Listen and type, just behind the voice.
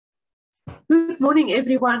morning,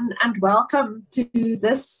 everyone, and welcome to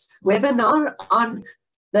this webinar on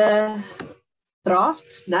the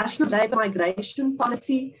draft National Labour Migration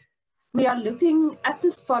Policy. We are looking at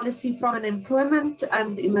this policy from an employment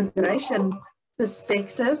and immigration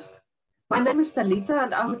perspective. My name is Talita,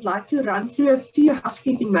 and I would like to run through a few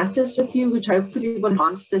housekeeping matters with you, which hopefully will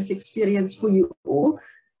enhance this experience for you all.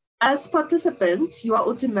 As participants, you are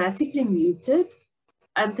automatically muted,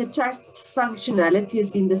 and the chat functionality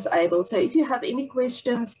has been disabled. So if you have any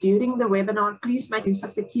questions during the webinar, please make use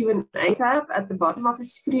of the Q&A tab at the bottom of the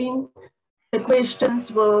screen. The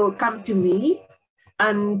questions will come to me,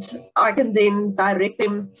 and I can then direct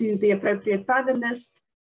them to the appropriate panelist.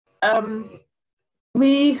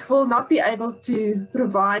 We will not be able to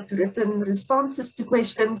provide written responses to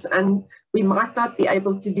questions, and we might not be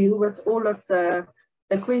able to deal with all of the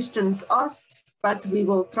questions asked, but we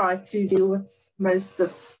will try to deal with most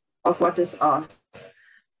of what is asked.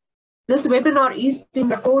 This webinar is being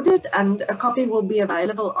recorded, and a copy will be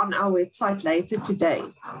available on our website later today.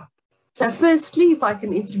 So firstly, if I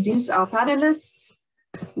can introduce our panelists,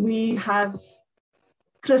 we have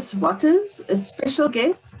Chris Waters, a special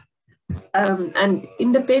guest, an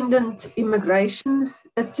independent immigration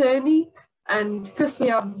attorney. And Chris, we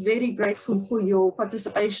are very grateful for your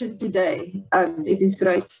participation today. It is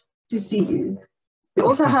great to see you. We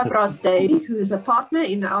also have Davey, who is a partner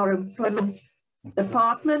in our employment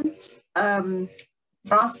department.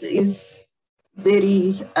 Ros is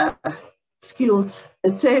very skilled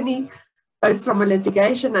attorney, both from a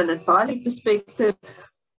litigation and advisory perspective.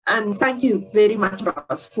 And thank you very much,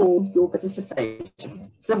 Ros, for your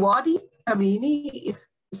participation. Zawadi Dlamini is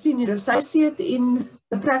a senior associate in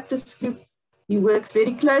the practice group. He works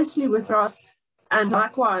very closely with Ros, and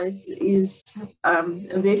likewise is a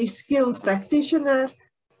very skilled practitioner,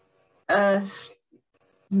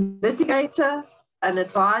 litigator, an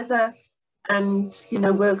advisor, and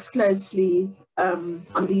works closely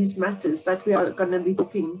on these matters that we are going to be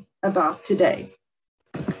talking about today.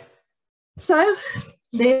 So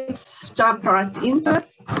let's jump right into it.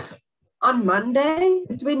 On Monday,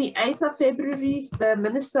 the 28th of February, the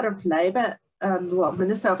Minister of Labour,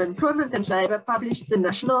 Minister of Employment and Labour, published the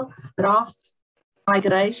National Draft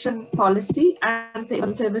Migration Policy and the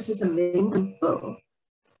Employment Services Amendment Bill.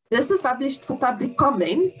 This is published for public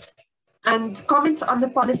comment, and comments on the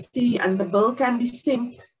policy and the bill can be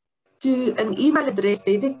sent to an email address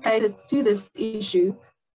dedicated to this issue,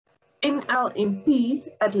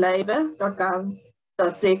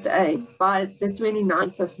 nlmp@labour.gov.za, by the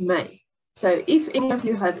 29th of May. So if any of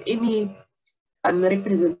you have any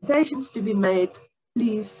representations to be made,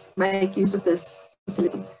 please make use of this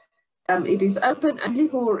facility. It is open only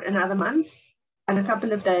for another month and a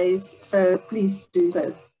couple of days, so please do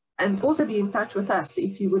so. And also be in touch with us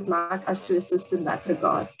if you would like us to assist in that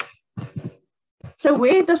regard. So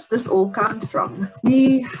where does this all come from?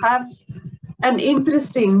 We have an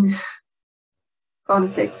interesting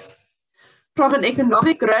context. From an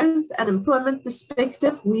economic growth and employment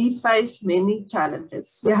perspective, we face many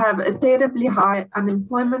challenges. We have a terribly high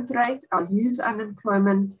unemployment rate. Our youth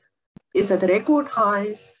unemployment is at record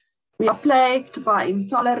highs. We are plagued by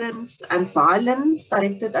intolerance and violence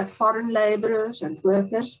directed at foreign laborers and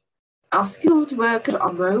workers. Our skilled workers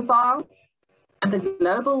are mobile, and the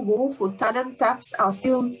global war for talent taps our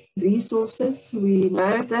skilled resources. We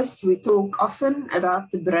know this. We talk often about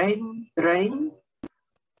the brain drain.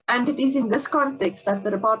 And it is in this context that the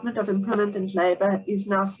Department of Employment and Labour is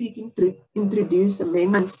now seeking to introduce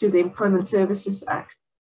amendments to the Employment Services Act,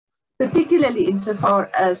 particularly insofar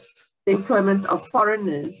as the employment of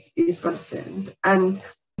foreigners is concerned. And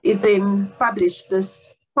it then published this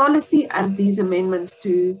policy and these amendments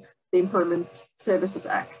to the Employment Services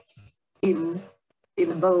Act in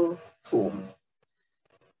bill form.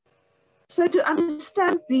 So to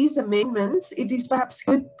understand these amendments, it is perhaps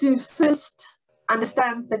good to first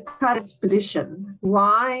understand the current position.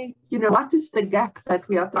 Why, what is the gap that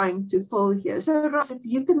we are trying to fill here? So Ros, if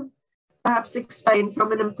you can perhaps explain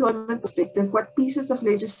from an employment perspective what pieces of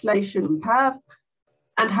legislation we have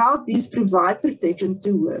and how these provide protection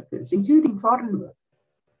to workers, including foreign workers.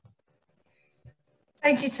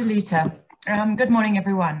 Thank you, Talita. Good morning,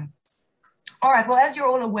 everyone. All right, well, as you're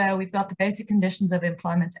all aware, we've got the Basic Conditions of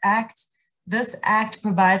Employment Act. This act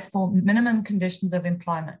provides for minimum conditions of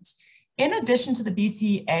employment. In addition to the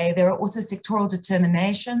BCA, there are also sectoral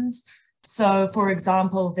determinations. So, for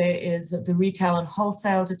example, there is the retail and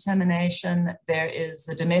wholesale determination, there is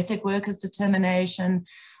the domestic workers determination,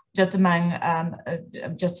 just among,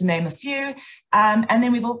 just to name a few. And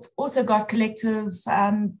then we've also got collective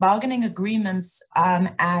bargaining agreements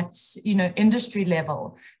at, industry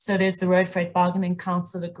level. So there's the Road Freight Bargaining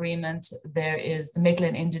Council agreement. There is the Metal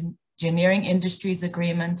and Engineering Industries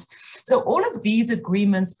agreement. So all of these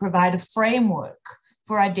agreements provide a framework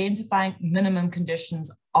for identifying minimum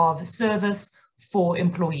conditions of service for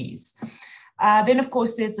employees. Then, of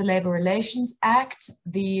course, there's the Labour Relations Act.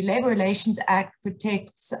 The Labour Relations Act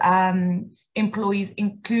protects employees,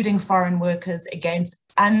 including foreign workers, against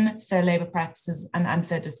unfair labour practices and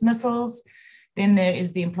unfair dismissals. Then there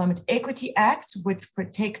is the Employment Equity Act, which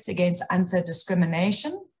protects against unfair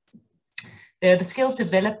discrimination. There are the Skills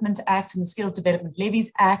Development Act and the Skills Development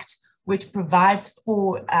Levies Act, which provides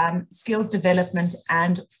for skills development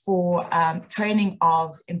and for training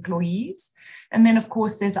of employees. And then, of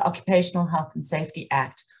course, there's the Occupational Health and Safety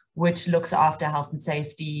Act, which looks after health and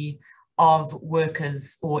safety of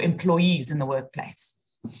workers or employees in the workplace.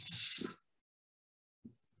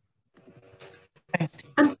 Thanks.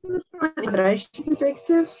 And from an immigration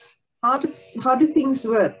perspective, how do things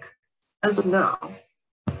work as of now?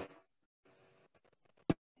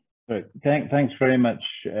 Thanks very much,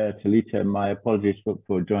 Talita. My apologies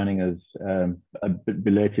for joining us a bit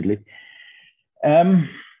belatedly. From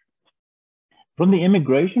the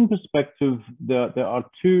immigration perspective, there are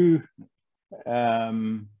two,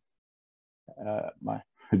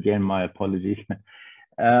 again, my apologies.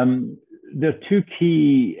 There are two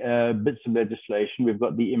key bits of legislation. We've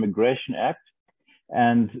got the Immigration Act,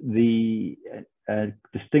 and the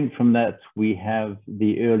distinct from that, we have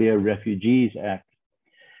the earlier Refugees Act.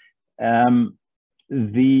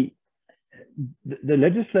 The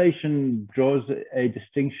legislation draws a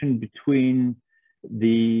distinction between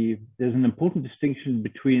there's an important distinction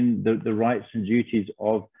between the rights and duties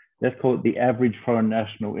of, let's call it, the average foreign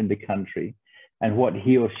national in the country, and what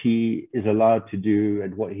he or she is allowed to do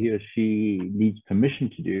and what he or she needs permission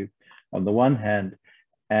to do on the one hand,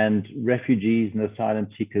 and refugees and asylum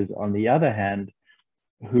seekers on the other hand,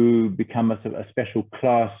 who become a special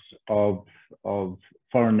class of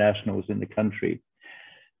foreign nationals in the country.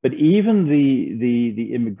 But even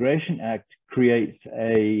the Immigration Act creates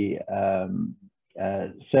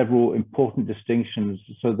several important distinctions,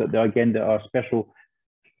 so that there are special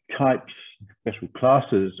types, special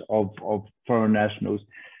classes of foreign nationals.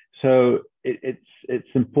 So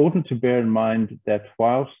it's important to bear in mind that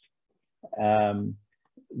whilst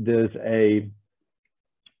there's a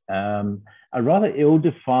rather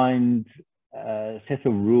ill-defined set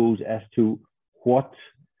of rules as to what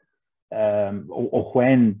or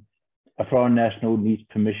when a foreign national needs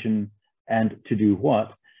permission and to do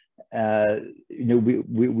what,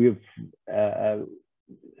 we've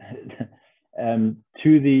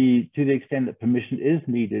to the extent that permission is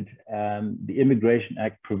needed, the Immigration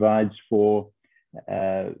Act provides for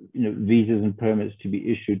visas and permits to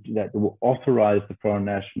be issued that will authorize the foreign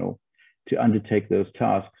national to undertake those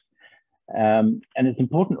tasks. And it's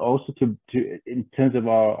important also to in terms of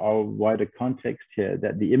our wider context here,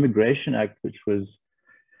 that the Immigration Act, which was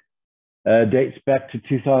dates back to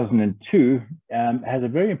 2002, has a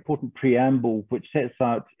very important preamble which sets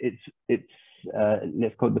out its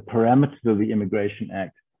let's call it the parameters of the Immigration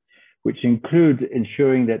Act, which include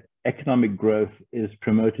ensuring that economic growth is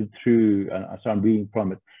promoted through, so I'm reading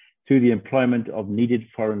from it, through the employment of needed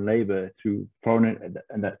foreign labor, through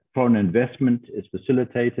that foreign investment is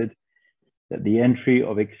facilitated, that the entry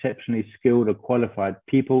of exceptionally skilled or qualified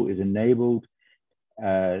people is enabled,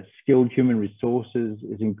 skilled human resources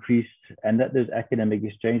is increased, and that there's academic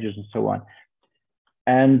exchanges and so on.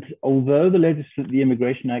 And although the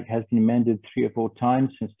Immigration Act has been amended 3 or 4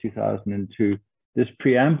 times since 2002, this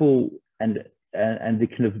preamble and the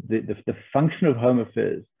kind of the function of Home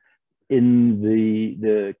Affairs in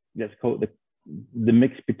the let's call it the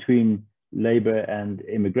mix between labor and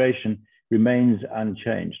immigration remains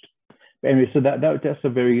unchanged. Anyway, so that's a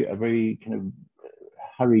very kind of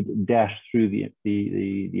hurried dash through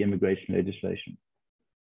the immigration legislation.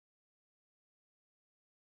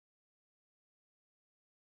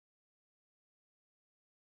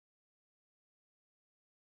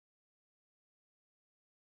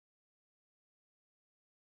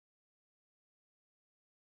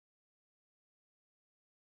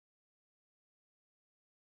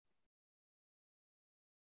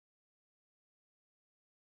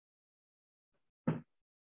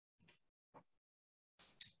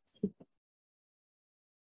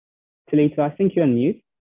 Talita, I think you're on mute.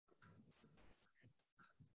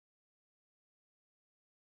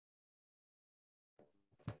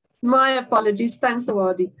 My apologies. Thanks,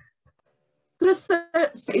 Zawadi. Chris,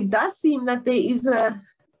 so it does seem that there is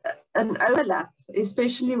an overlap,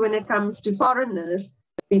 especially when it comes to foreigners,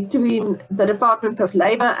 between the Department of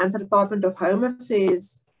Labour and the Department of Home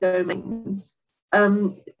Affairs domains.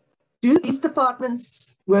 Do these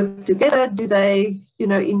departments work together? Do they,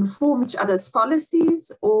 inform each other's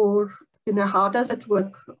policies, or, how does it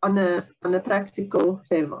work on a practical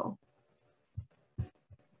level?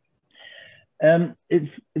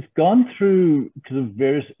 It's gone through sort of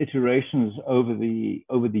various iterations over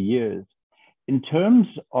the years. In terms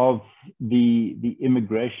of the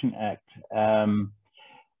Immigration Act,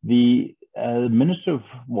 the Minister of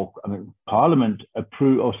Parliament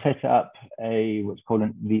approved or set up what's called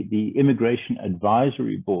the Immigration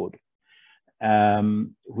Advisory Board,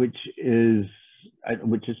 which is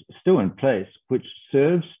still in place, which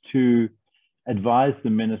serves to advise the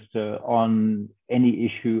minister on any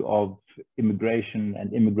issue of immigration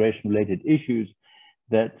and immigration-related issues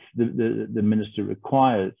that the minister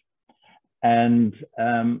requires. And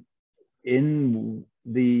in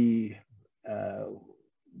the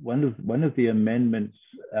one of the amendments,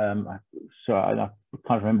 so I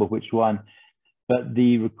can't remember which one, but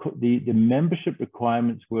the membership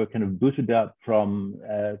requirements were kind of booted up from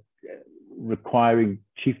requiring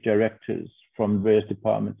chief directors from various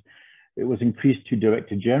departments. It was increased to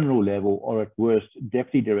director general level, or at worst,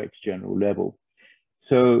 deputy director general level.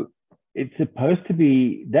 So it's supposed to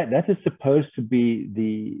be that is supposed to be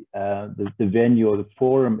the venue or the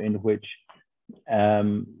forum in which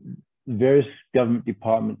various government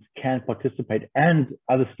departments can participate, and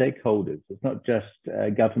other stakeholders. It's not just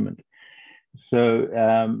government. So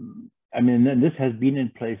and this has been in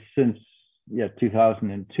place since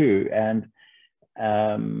 2002, and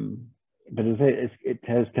but it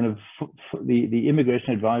has kind of the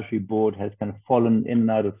Immigration Advisory Board has kind of fallen in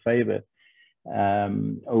and out of favor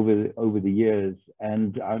over the years,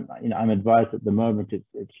 and I'm advised at the moment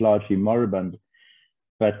it's largely moribund.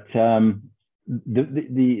 But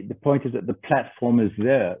the point is that the platform is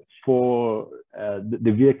there for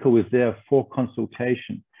the vehicle is there for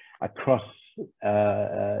consultation across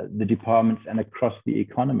the departments and across the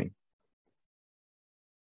economy.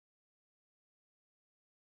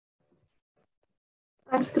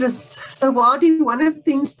 Thanks, Chris. So, Zawadi, one of the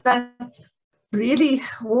things that really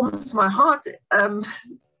warms my heart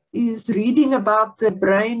is reading about the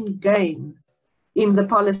brain gain in the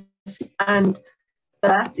policy, and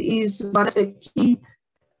that is one of the key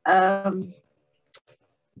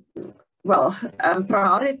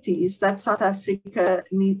priorities that South Africa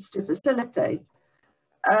needs to facilitate.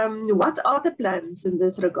 What are the plans in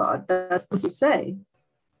this regard? Does this say?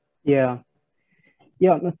 Yeah,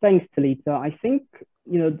 thanks, Talita. I think,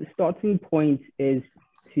 the starting point is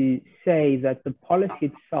to say that the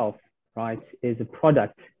policy itself, right, is a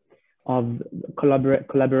product of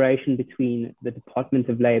collaboration between the Department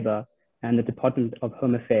of Labour and the Department of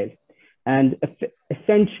Home Affairs. And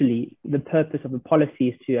essentially, the purpose of the policy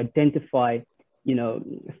is to identify,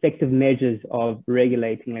 effective measures of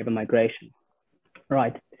regulating labour migration.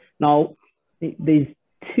 Right. Now, there's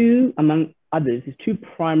among others, there's two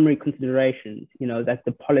primary considerations, that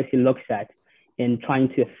the policy looks at in trying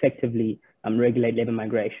to effectively regulate labour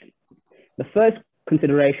migration. The first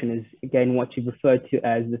consideration is, again, what you've referred to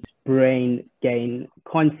as this brain gain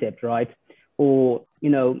concept, right? Or,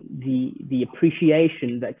 the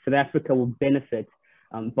appreciation that South Africa will benefit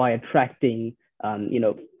by attracting,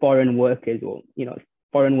 foreign workers, or,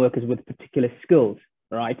 foreign workers with particular skills,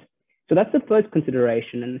 right? So that's the first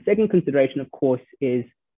consideration. And the second consideration, of course, is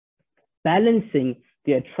balancing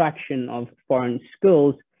the attraction of foreign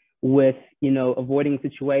skills with, avoiding a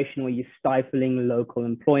situation where you're stifling local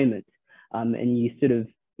employment, and you sort of,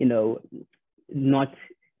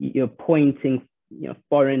 you're pointing,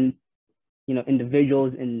 foreign,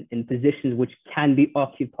 individuals in positions which can be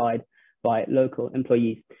occupied by local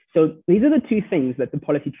employees. So these are the two things that the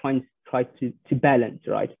policy tries to balance,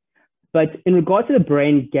 right? But in regard to the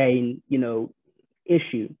brain gain,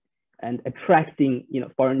 issue and attracting,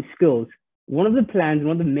 foreign skills, one of the plans,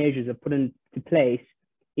 one of the measures are put into place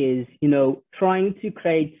is, trying to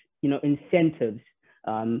create, incentives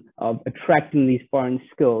of attracting these foreign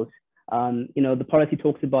skills. The policy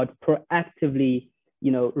talks about proactively,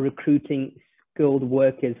 recruiting skilled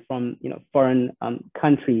workers from, foreign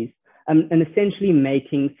countries, and essentially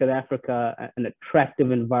making South Africa an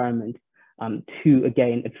attractive environment to,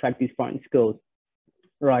 again, attract these foreign skills.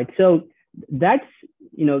 Right. So that's,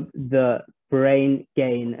 the brain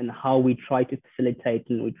gain and how we try to facilitate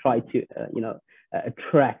and we try to,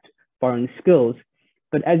 attract foreign skills.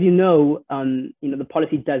 But as the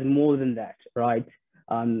policy does more than that, right?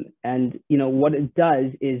 And what it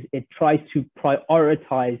does is it tries to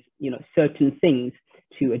prioritize certain things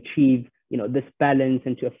to achieve this balance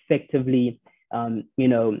and to effectively,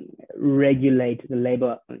 regulate the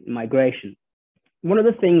labor migration. One of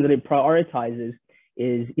the things that it prioritizes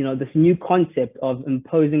is, this new concept of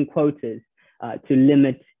imposing quotas to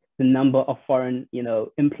limit the number of foreign,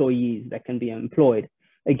 employees that can be employed.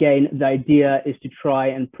 Again, the idea is to try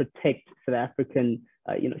and protect South African,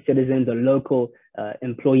 citizens or local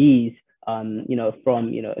employees, from,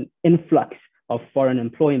 an influx of foreign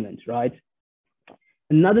employment, right?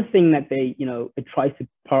 Another thing that they, it tries to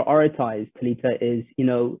prioritize, Talita, is,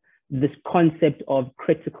 this concept of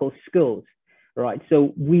critical skills, right?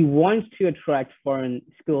 So we want to attract foreign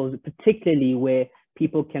skills, particularly where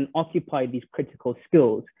people can occupy these critical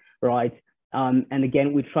skills, right? And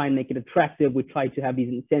again, we try and make it attractive. We try to have these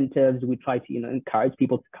incentives. We try to, encourage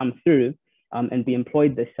people to come through and be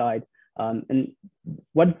employed this side. And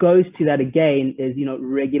what goes to that again is,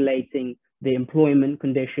 regulating the employment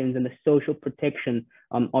conditions and the social protection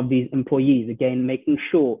of these employees. Again, making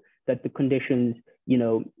sure that the conditions,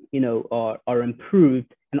 are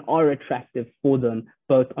improved and are attractive for them,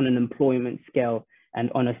 both on an employment scale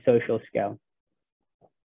and on a social scale.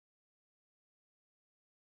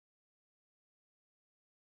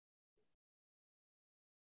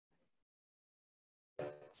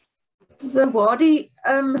 Zawadi,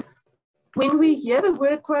 when we hear the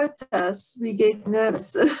word quotas, we get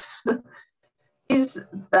nervous. Is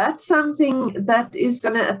that something that is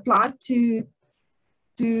going to apply to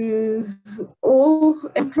all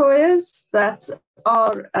employers that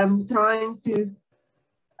are trying to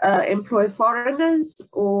employ foreigners,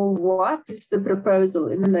 or what is the proposal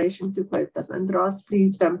in relation to quotas? And Ros,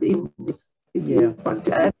 please jump in if you want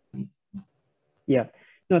to add. Yeah.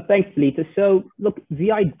 No, thanks, Talita. So look,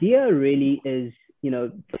 the idea really is,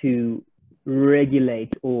 to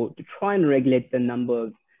regulate or to try and regulate the number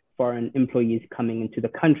of foreign employees coming into the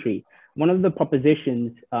country. One of the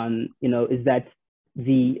propositions, is that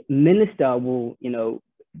the minister will,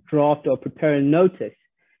 draft or prepare a notice.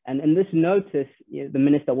 And in this notice, the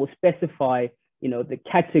minister will specify, the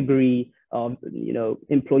category of,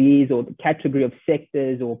 employees or the category of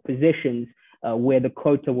sectors or positions where the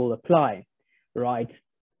quota will apply, right?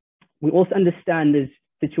 We also understand there's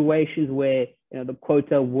situations where, the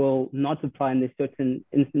quota will not apply, and there's certain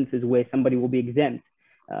instances where somebody will be exempt.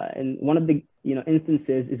 And one of the,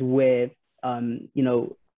 instances is where,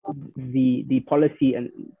 the policy and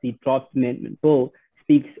the draft amendment bill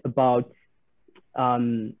speaks about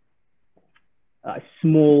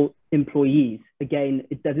small employees. Again,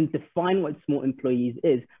 it doesn't define what small employees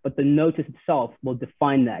is, but the notice itself will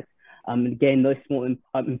define that. Again, those small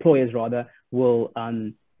employers rather will,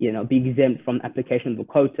 be exempt from application of the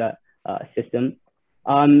quota system.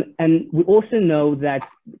 And we also know that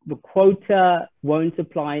the quota won't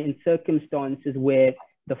apply in circumstances where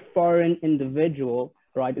the foreign individual,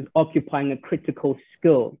 right, is occupying a critical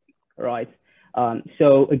skill, right?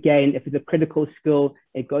 So again, if it's a critical skill,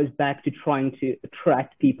 it goes back to trying to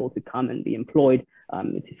attract people to come and be employed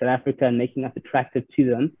into South Africa and making us attractive to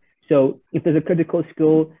them. So if there's a critical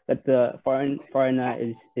skill that the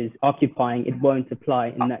foreigner is occupying, it won't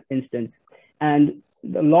apply in that instance. And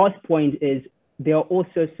the last point is there are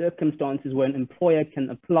also circumstances where an employer can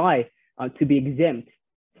apply to be exempt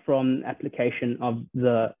from application of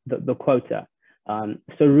the quota.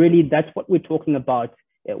 So really, that's what we're talking about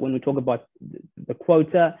when we talk about the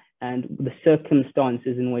quota and the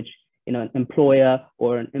circumstances in which an employer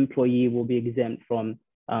or an employee will be exempt from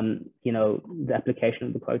the application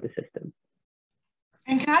of the quota system.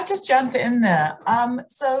 And can I just jump in there?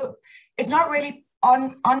 So it's not really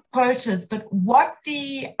on quotas, but what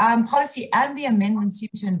the policy and the amendments seem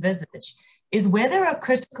to envisage is where there are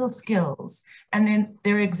critical skills and then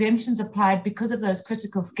there are exemptions applied because of those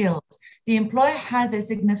critical skills, the employer has a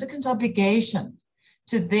significant obligation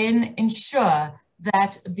to then ensure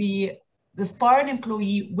that the foreign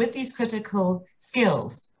employee with these critical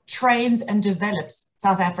skills trains and develops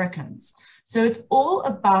South Africans. So it's all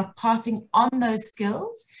about passing on those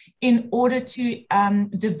skills in order to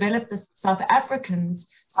develop the South Africans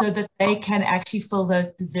so that they can actually fill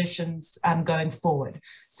those positions going forward.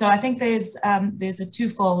 So I think there's a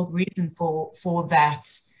twofold reason for that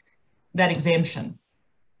exemption.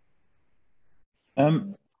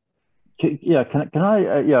 Can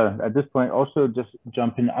I at this point also just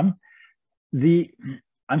jump in? I'm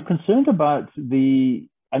concerned about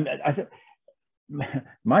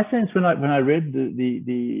my sense when I read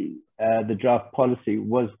the draft policy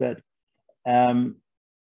was that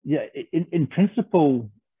in principle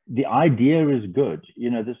the idea is good,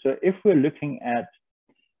 so if we're looking at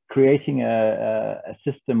creating a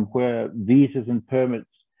system where visas and permits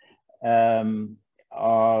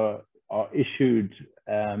are issued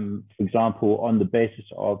for example, on the basis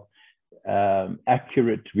of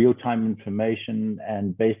accurate real-time information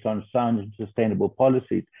and based on sound and sustainable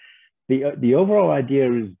policies. The overall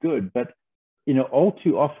idea is good, but all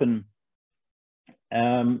too often,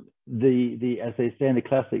 as they say in the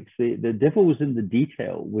classics, the devil was in the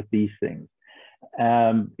detail with these things.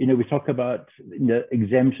 We talk about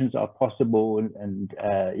exemptions are possible, and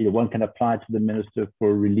one can apply to the minister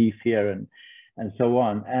for relief here, and so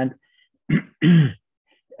on. And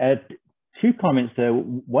two comments there.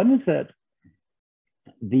 One is that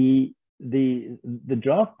the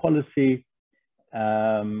draft policy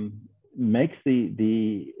makes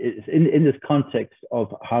in this context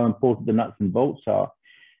of how important the nuts and bolts are.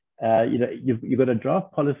 You've got a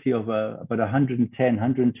draft policy of about 110,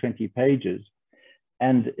 120 pages,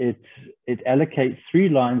 and it allocates 3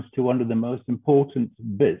 lines to one of the most important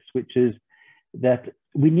bits, which is that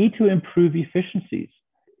we need to improve efficiencies.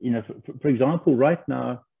 For example, right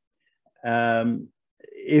now,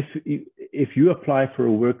 if you apply for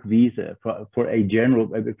a work visa for a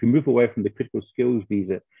general, if you move away from the critical skills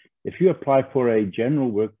visa, if you apply for a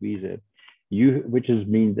general work visa, which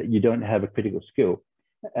means that you don't have a critical skill,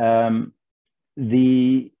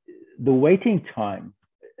 the waiting time,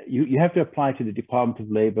 you have to apply to the Department of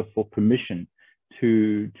Labor for permission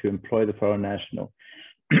to employ the foreign national.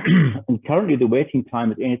 And currently the waiting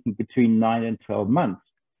time is anything between 9 and 12 months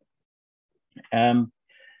to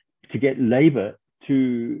get labor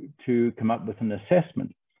to come up with an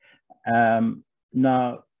assessment.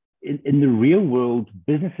 Now, in the real world,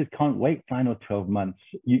 businesses can't wait 9 or 12 months.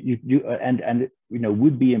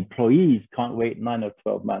 Would-be employees can't wait 9 or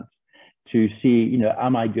 12 months to see,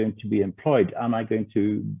 am I going to be employed? Am I going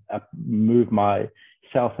to move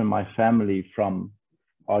myself and my family from,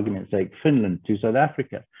 argument's sake, Finland to South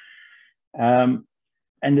Africa? And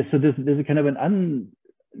so there's a kind of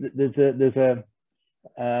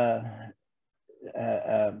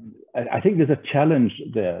I think there's a challenge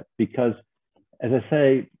there, because, as I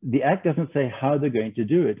say, the Act doesn't say how they're going to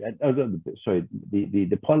do it.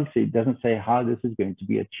 The policy doesn't say how this is going to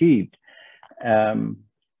be achieved.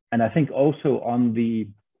 And I think also on the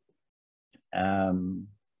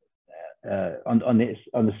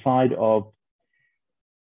side of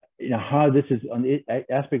how this is, on the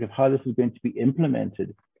aspect of how this is going to be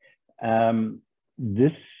implemented,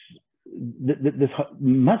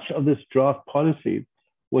 much of this draft policy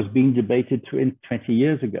was being debated 20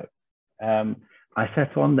 years ago. I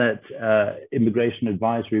sat on that Immigration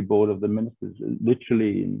Advisory Board of the Ministers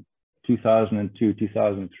literally in 2002,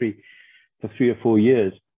 2003, for 3 or 4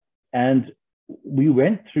 years. And we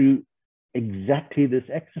went through exactly this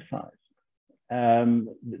exercise.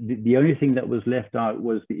 The only thing that was left out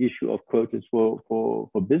was the issue of quotas for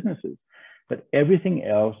businesses. But everything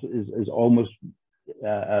else is almost,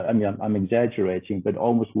 I'm exaggerating, but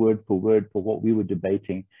almost word for word for what we were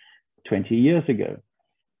debating 20 years ago.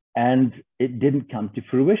 And it didn't come to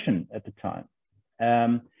fruition at the time,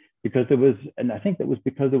 because there was, and I think that was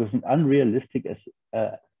because there was an unrealistic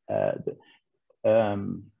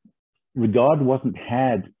regard wasn't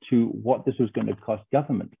had to what this was going to cost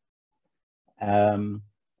government. And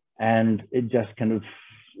it just kind of,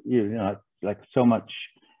 like so much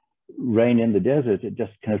rain in the desert, it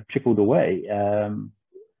just kind of trickled away.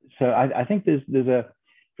 So I think there's as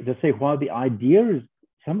I say, while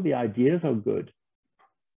some of the ideas are good,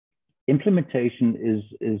 implementation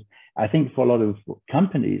is I think for a lot of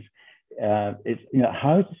companies, it's,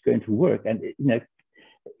 how is this going to work? And,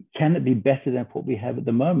 can it be better than what we have at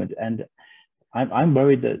the moment? And I'm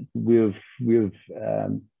worried that we're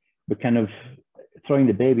kind of throwing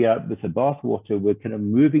the baby out with the bathwater. We're kind of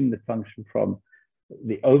moving the function from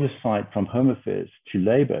the oversight from Home Affairs to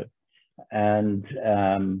Labor. And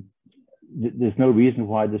there's no reason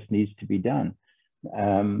why this needs to be done.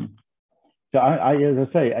 So as I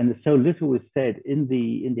say, and so little is said in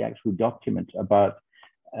the actual document about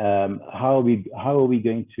how are we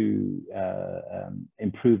going to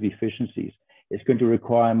improve efficiencies. It's going to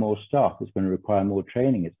require more staff. It's going to require more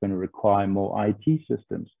training. It's going to require more IT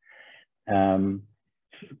systems.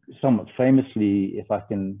 Somewhat famously, if I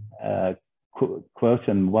can quote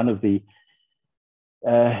him, one of the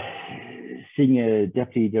senior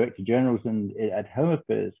deputy director generals at Home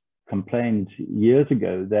Affairs complained years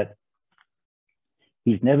ago that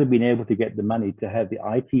he's never been able to get the money to have the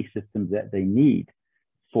IT systems that they need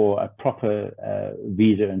for a proper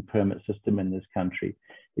visa and permit system in this country.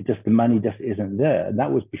 The money just isn't there. And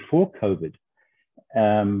that was before COVID.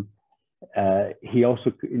 He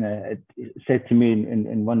also said to me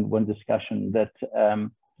in one discussion that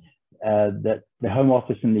that the Home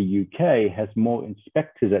Office in the UK has more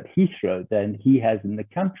inspectors at Heathrow than he has in the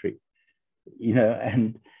country. you know,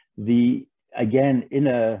 and again, in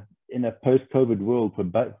a post-COVID world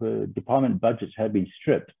where department budgets have been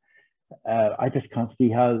stripped, I just can't see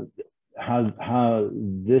how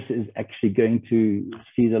this is actually going to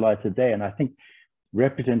see the light of day. And I think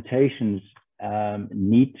representations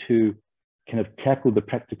need to kind of tackle the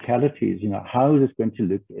practicalities. You know, how is this going to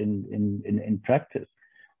look in practice?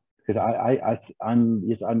 Because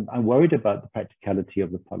I'm worried about the practicality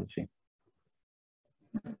of the policy.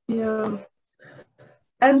 Yeah,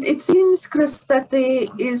 and it seems, Chris, that there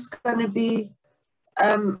is going to be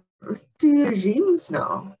two regimes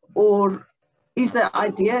now, or is the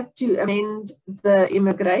idea to amend the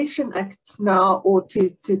Immigration Act now, or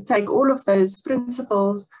to take all of those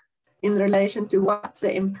principles in relation to what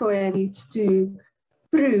the employer needs to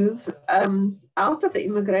prove out of the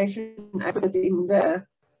Immigration Act in the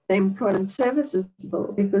Employment Services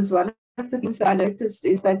Bill? Because one of the things that I noticed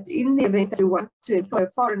is that in the event that you want to employ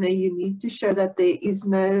a foreigner, you need to show that there is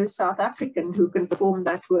no South African who can perform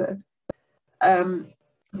that work.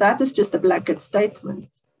 That is just a blanket statement.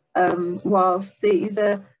 Whilst there is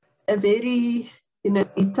a very, you know,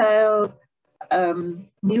 detailed,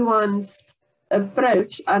 nuanced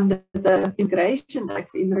approach under the Immigration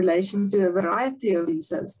Act in relation to a variety of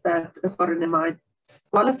visas that a foreigner might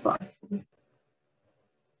qualify for.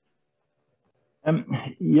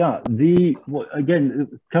 Yeah, again,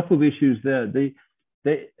 a couple of issues there. The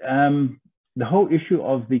whole issue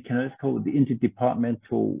of the kind of, let's call it the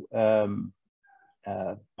interdepartmental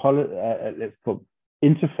let's call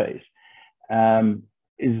interface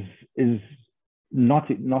is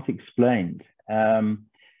not explained.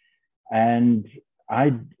 And I,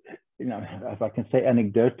 you know, if I can say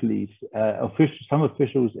anecdotally, some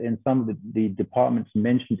officials in some of the departments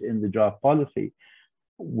mentioned in the draft policy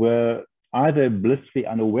were either blissfully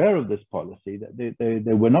unaware of this policy, that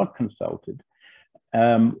they were not consulted,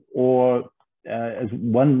 or as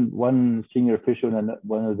one senior official in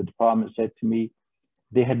one of the departments said to me,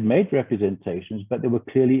 they had made representations, but they were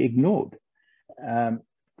clearly ignored.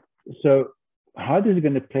 So how this is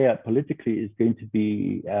going to play out politically is going to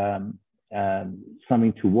be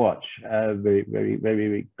something to watch very, very, very,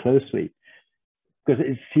 very closely, because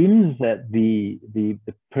it seems that the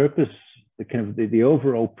purpose, the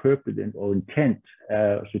overall purpose or intent,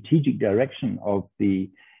 strategic direction of the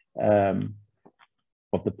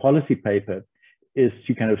policy paper is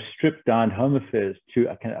to kind of strip down Home Affairs to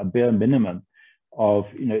a bare minimum of,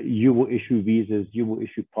 you know, you will issue visas, you will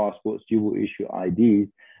issue passports, you will issue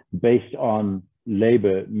IDs based on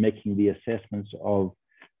labor making the assessments of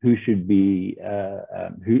who should be,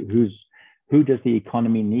 who does the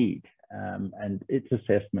economy need, and its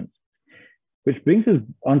assessments. Which brings us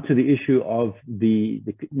onto the issue of you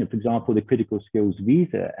know, for example, the critical skills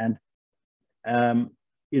visa. And,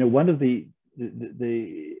 you know, one of the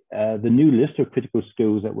new list of critical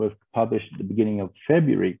skills that was published at the beginning of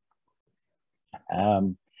February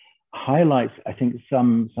highlights, I think,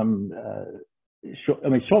 some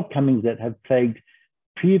shortcomings that have plagued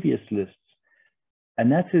previous lists.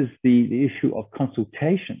 And that is the issue of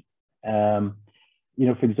consultation. You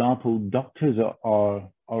know, for example, doctors are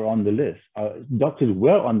on the list. Doctors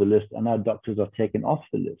were on the list, and now doctors are taken off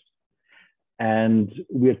the list. And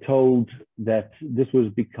we're told that this was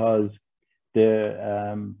because we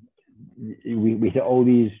had all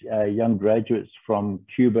these young graduates from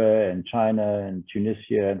Cuba and China and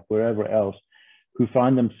Tunisia and wherever else who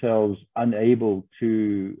find themselves unable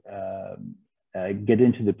to get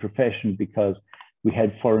into the profession because we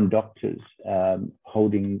had foreign doctors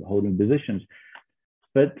holding positions.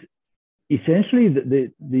 But essentially,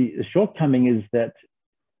 the shortcoming is that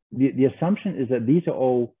the assumption is that these are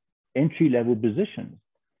all entry-level positions.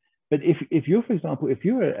 But if you're, for example, if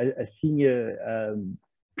you're a senior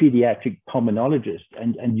pediatric pulmonologist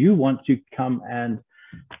and you want to come and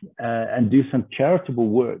do some charitable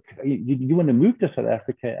work, you want to move to South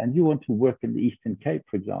Africa and you want to work in the Eastern Cape,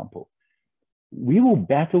 for example, we will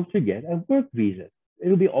battle to get a work visa.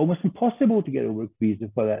 It'll be almost impossible to get a work visa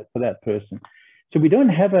for that person. So we don't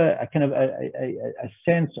have a kind of a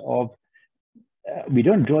sense of, we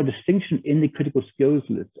don't draw a distinction in the critical skills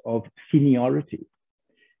list of seniority.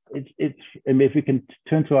 I mean, if we can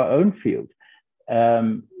turn to our own field,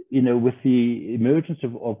 you know, with the emergence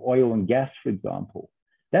of oil and gas, for example,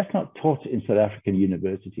 that's not taught in South African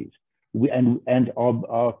universities. And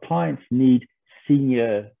our clients need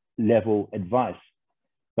senior level advice,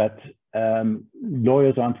 but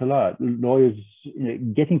lawyers aren't allowed. Lawyers, you know,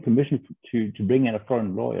 getting permission to bring in a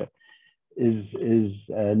foreign lawyer is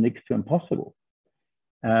next to impossible.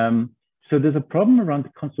 So there's a problem around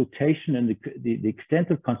the consultation and the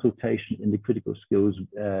extent of consultation in the critical skills,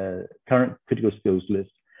 current critical skills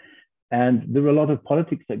list. And there are a lot of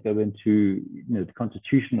politics that go into the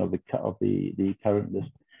constitution of the current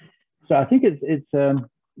list. So I think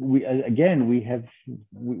we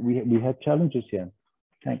have challenges here.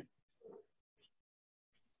 Thanks.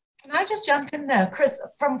 Can I just jump in there, Chris?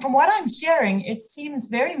 From what I'm hearing, it seems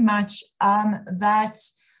very much that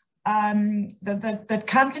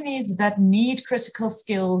companies that need critical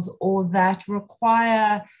skills or that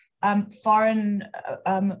require foreign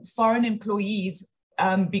employees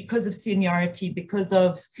because of seniority, because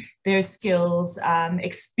of their skills,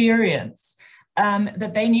 experience,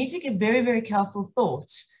 that they need to give very, very careful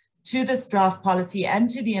thought to this draft policy and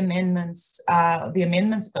to the amendments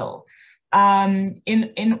bill,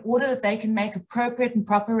 in order that they can make appropriate and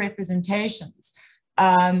proper representations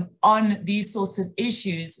on these sorts of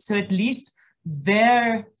issues. So at least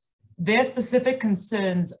their specific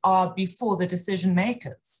concerns are before the decision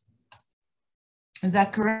makers. Is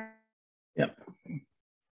that correct? Yeah.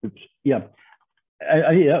 Oops. Yeah.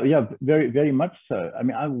 Yeah, very, very much so. I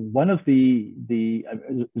mean, one of the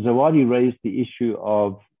Zawadi raised the issue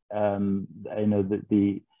of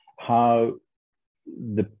how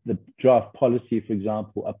the draft policy, for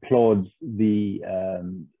example, applauds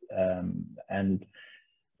and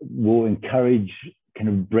will encourage kind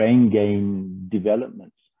of brain gain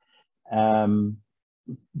developments,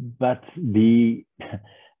 but the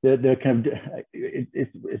kind of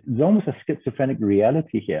it's almost a schizophrenic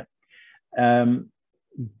reality here.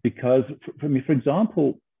 Because for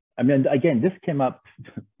example, I mean, again, this came up,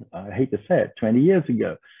 I hate to say it, 20 years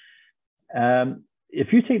ago.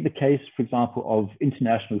 If you take the case, for example, of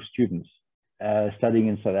international students studying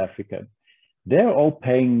in South Africa, they're all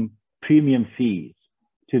paying premium fees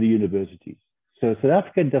to the universities. So South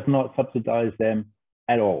Africa does not subsidize them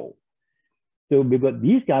at all. So we've got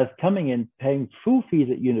these guys coming in paying full fees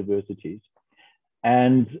at universities,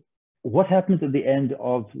 and what happens at the end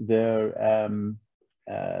of their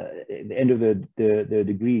their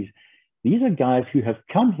degrees? These are guys who have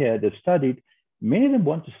come here, they've studied, many of them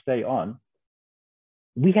want to stay on.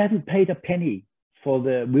 We haven't paid a penny for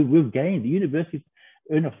we've gained, the universities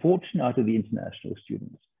earn a fortune out of the international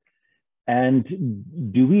students. And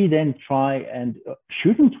do we then try and,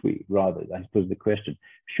 shouldn't we rather, I suppose the question,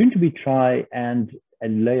 shouldn't we try and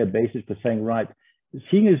lay a basis for saying, right,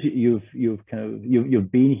 seeing as you've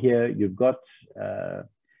been here, you've got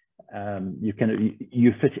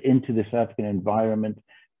you fit into the South African environment,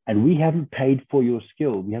 and we haven't paid for your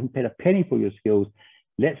skill. We haven't paid a penny for your skills.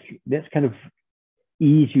 Let's kind of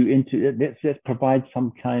ease you into it. Let's provide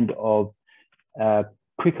some kind of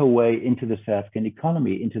quicker way into the South African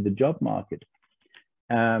economy, into the job market.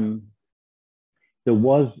 There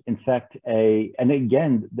was, in fact, and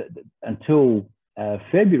again, until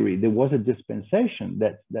February, there was a dispensation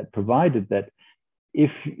that provided that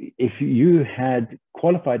if you had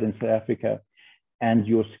qualified in South Africa and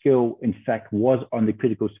your skill, in fact, was on the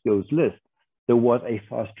critical skills list, there was a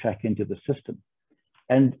fast track into the system.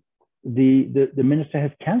 And the minister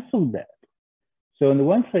has cancelled that. So on the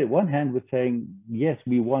one hand, we're saying, yes,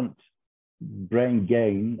 we want brain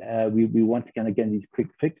gain. We want to kind of get these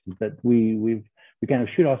quick fixes, but we kind of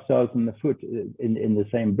shoot ourselves in the foot in the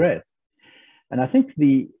same breath. And I think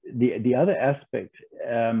the other aspect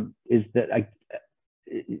is that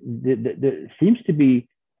there seems to be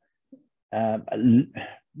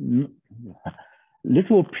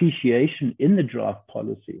little appreciation in the draft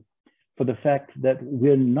policy for the fact that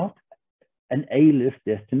we're not an A-list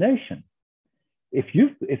destination. If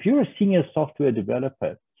you're a senior software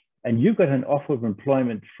developer and you've got an offer of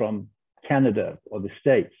employment from Canada or the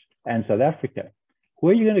States and South Africa,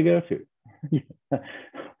 where are you going to go to?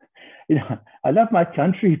 I love my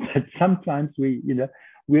country, but sometimes we're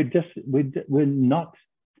not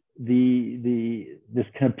this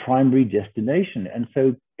kind of primary destination, and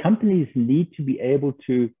so companies need to be able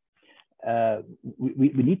to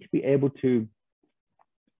we need to be able to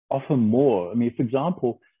offer more. I mean, for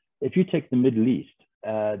example, if you take the Middle East,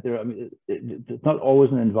 it's not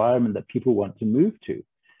always an environment that people want to move to,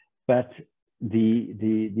 but the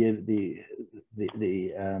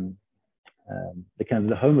kind of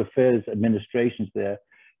the Home Affairs administrations there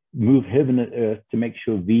move heaven and earth to make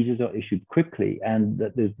sure visas are issued quickly, and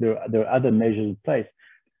that there are other measures in place.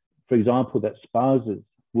 For example, that spouses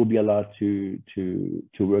will be allowed to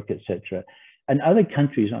work, etc. And other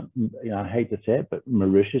countries, I hate to say it, but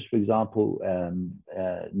Mauritius, for example,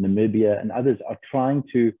 Namibia, and others are kind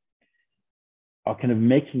of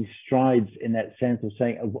making strides in that sense of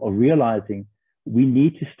saying, of realizing we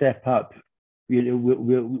need to step up. We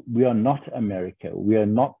are not America. We are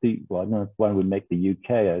not well, I don't know if one would make the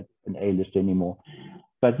UK an A-list anymore,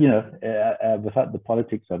 but without the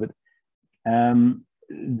politics of it,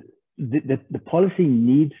 the policy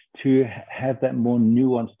needs to have that more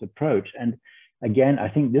nuanced approach. And again, I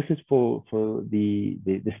think this is for the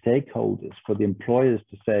stakeholders, for the employers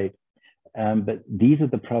to say, but these are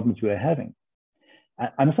the problems we're having.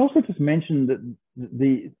 I must also just mention that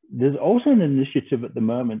there's also an initiative at the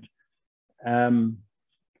moment, and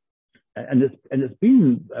it's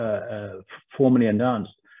been formally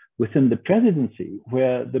announced within the presidency,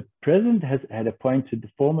 where the president had appointed the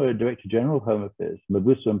former Director General of Home Affairs,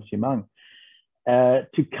 Mabuso Msimang,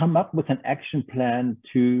 to come up with an action plan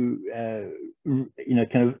to,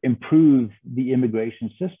 kind of improve the immigration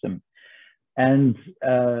system. And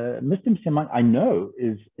Mr. Msimang, I know,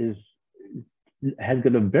 has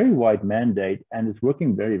got a very wide mandate and is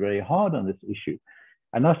working very, very hard on this issue.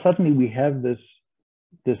 And now suddenly we have this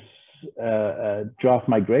draft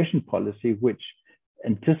migration policy, which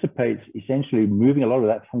anticipates essentially moving a lot of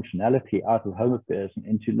that functionality out of Home Affairs and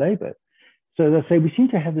into Labour. So as I say, we seem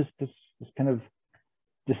to have this kind of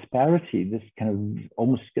disparity, this kind of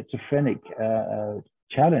almost schizophrenic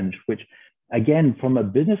challenge, which again, from a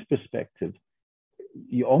business perspective,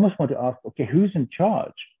 you almost want to ask, okay, who's in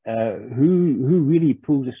charge? Who really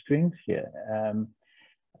pulls the strings here?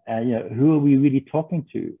 Who are we really talking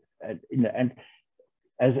to? And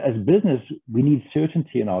as business, we need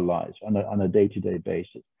certainty in our lives on a day-to-day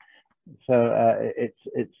basis. So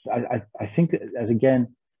I think that, as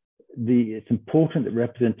again, it's important that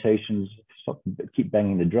representations keep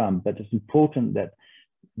banging the drum, but it's important that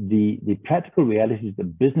the practical realities the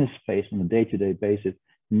business face on a day-to-day basis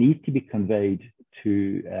need to be conveyed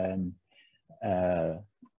to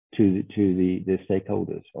the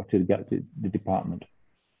stakeholders or to the department.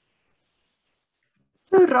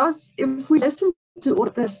 So Ross, if we listen to all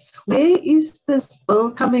this, where is this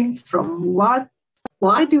bill coming from?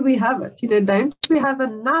 Why do we have it? Don't we have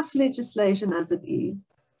enough legislation as it is?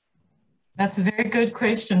 That's a very good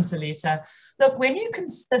question, Talita. Look, when you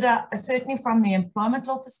consider, certainly from the employment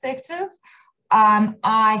law perspective,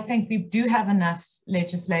 I think we do have enough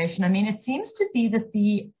legislation. I mean, it seems to be that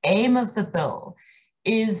the aim of the bill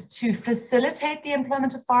is to facilitate the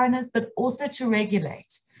employment of foreigners, but also to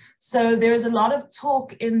regulate. So there is a lot of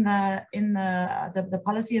talk in the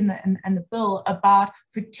policy and the bill about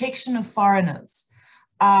protection of foreigners.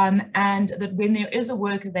 And that when there is a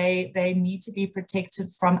worker, they need to be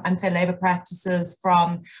protected from unfair labor practices,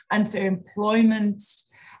 from unfair employment.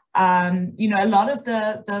 A lot of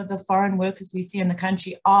the foreign workers we see in the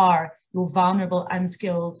country are your vulnerable,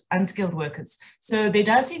 unskilled workers. So there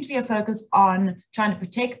does seem to be a focus on trying to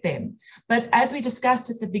protect them. But as we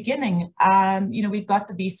discussed at the beginning, we've got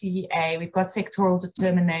the BCEA, we've got sectoral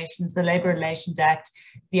determinations, the Labour Relations Act,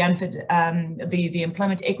 the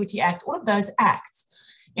Employment Equity Act, all of those acts.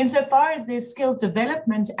 Insofar as there's skills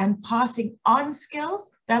development and passing on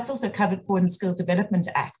skills, that's also covered for in the Skills Development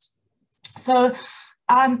Act. So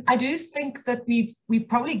I do think that we've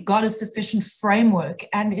probably got a sufficient framework,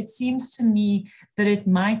 and it seems to me that it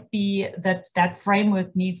might be that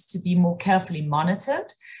framework needs to be more carefully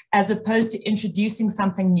monitored as opposed to introducing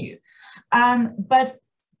something new. But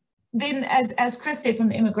then, as Chris said, from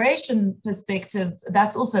the immigration perspective,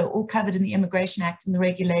 that's also all covered in the Immigration Act and the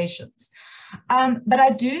regulations. But I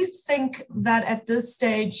do think that at this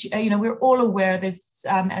stage, we're all aware there's,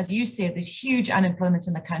 as you said, there's huge unemployment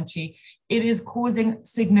in the country. It is causing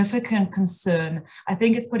significant concern. I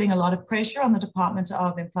think it's putting a lot of pressure on the Department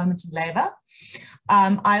of Employment and Labour.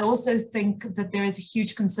 I also think that there is a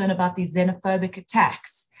huge concern about these xenophobic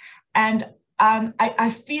attacks. And I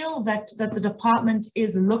feel that the department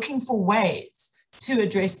is looking for ways to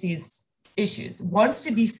address these issues, wants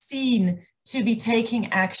to be seen to be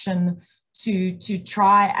taking action to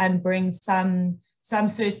try and bring some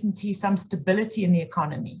certainty, some stability in the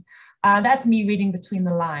economy. That's me reading between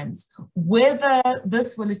the lines. Whether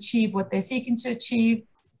this will achieve what they're seeking to achieve,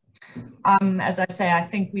 as I say, I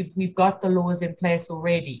think we've got the laws in place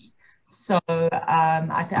already. So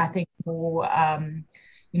I think more,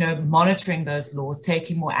 monitoring those laws,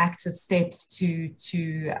 taking more active steps to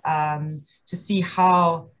see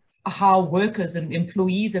how workers and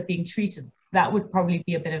employees are being treated. That would probably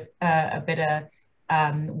be a better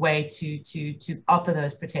way to offer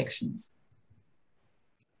those protections.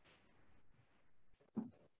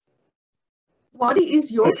 What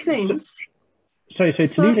is your sense? Sorry,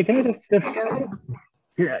 Talita, can I just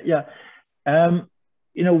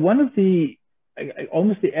one of the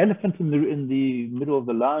almost the elephant in the middle of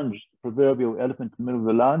the lounge, the proverbial elephant in the middle of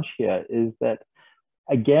the lounge here, is that,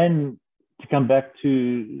 again, to come back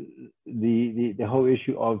to the whole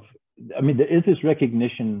issue of, there is this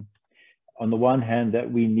recognition on the one hand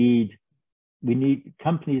that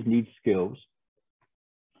companies need skills.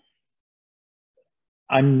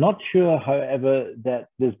 I'm not sure, however, that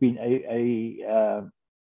there's been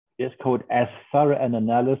it's called as thorough an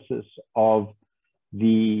analysis of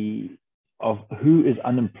who is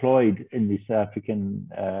unemployed in the South African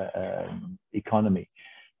economy.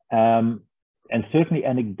 And certainly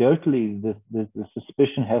anecdotally, the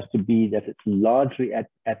suspicion has to be that it's largely at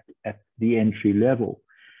the entry level.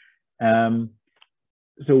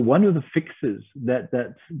 So one of the fixes that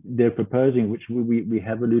they're proposing, which we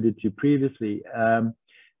have alluded to previously,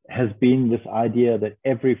 has been this idea that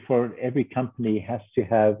every company has to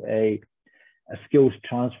have a skills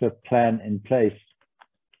transfer plan in place,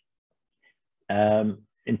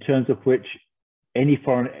 in terms of which every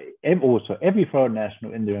foreign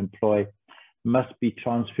national in their employ must be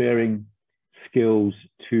transferring skills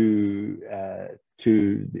to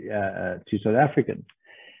South Africans.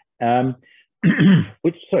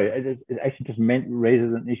 Which, sorry, it actually just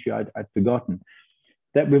raises an issue I'd forgotten,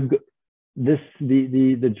 that we've got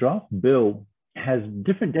the draft bill has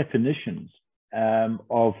different definitions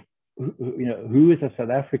of who is a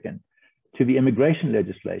South African to the immigration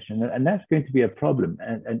legislation, and that's going to be a problem.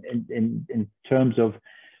 And in terms of,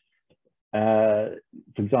 for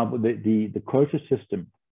example, the quota system,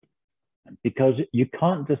 because you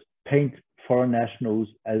can't just paint foreign nationals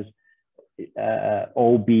as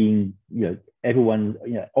all being, everyone,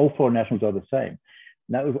 all foreign nationals are the same.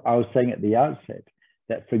 That was, I was saying at the outset,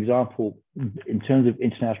 that, for example, in terms of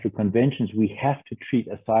international conventions, we have to treat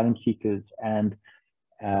asylum seekers and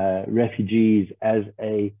refugees as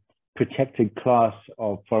a protected class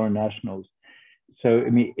of foreign nationals. So, I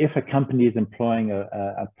mean, if a company is employing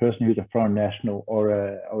a person who's a foreign national or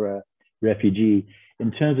a refugee,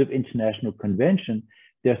 in terms of international convention,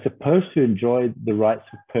 they're supposed to enjoy the rights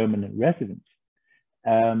of permanent residence.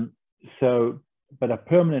 But a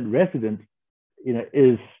permanent resident,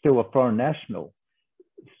 is still a foreign national.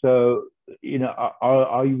 So,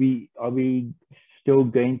 are we still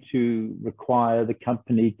going to require the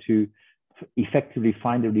company to effectively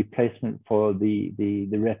find a replacement for the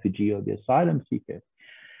refugee or the asylum seeker?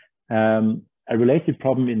 A related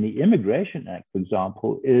problem in the Immigration Act, for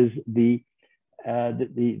example, is the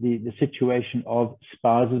situation of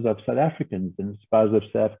spouses of South Africans and spouses of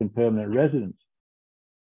South African permanent residents.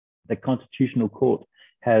 The Constitutional Court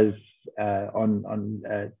has, on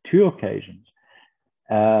 2 occasions,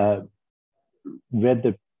 read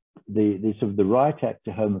the sort of the Right Act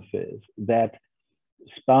to Home Affairs, that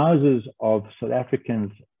spouses of South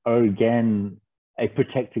Africans are again a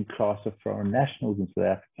protected class of foreign nationals in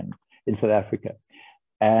South Africa,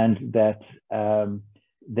 and that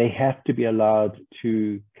they have to be allowed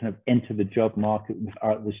to kind of enter the job market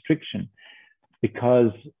without restriction,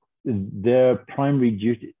 because their primary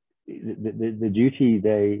duty,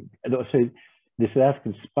 the South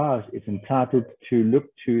African spouse is entitled to look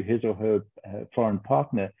to his or her foreign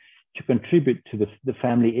partner to contribute to the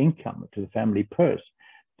family income, to the family purse.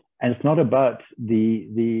 And it's not about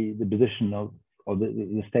the position of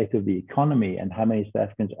the state of the economy and how many South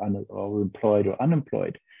Africans are employed or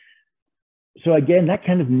unemployed. So again, that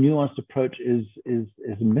kind of nuanced approach is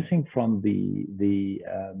missing from the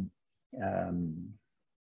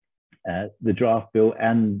draft bill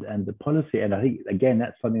and the policy. And I think, again,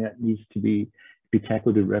 that's something that needs to be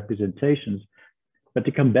tackled in representations. But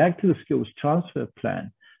to come back to the skills transfer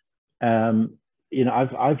plan,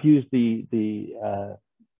 I've used the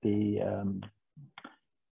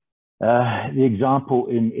example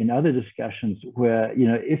in other discussions where,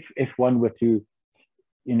 if one were to,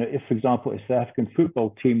 if, for example, a South African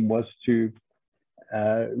football team was to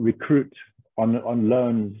recruit on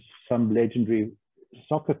loan some legendary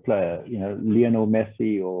soccer player, Lionel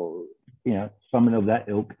Messi or, someone of that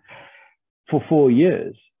ilk, for 4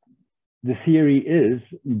 years, the theory is,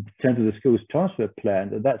 in terms of the skills transfer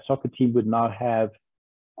plan, that soccer team would now have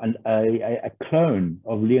a clone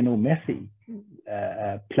of Lionel Messi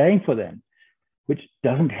playing for them, which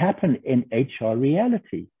doesn't happen in HR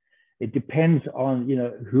reality. It depends on,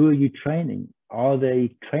 who are you training? Are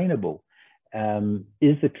they trainable?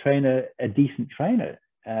 Is the trainer a decent trainer?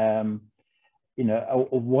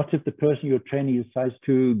 Or what if the person you're training decides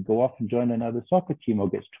to go off and join another soccer team or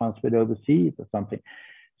gets transferred overseas or something?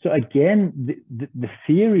 So again, the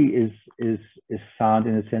theory is sound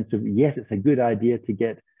in the sense of, yes, it's a good idea to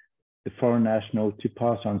get the foreign national to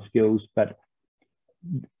pass on skills, but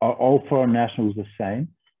are all foreign nationals the same?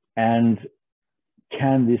 And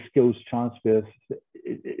can the skills transfer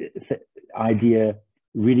idea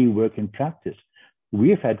really work in practice? We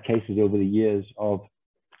have had cases over the years of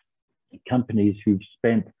companies who've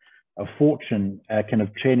spent a fortune kind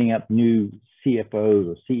of training up new CFOs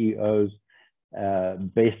or CEOs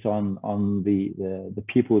based on the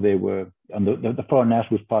people they were, on the foreign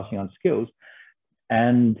nationals passing on skills.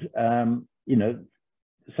 And, you know,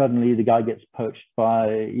 suddenly the guy gets poached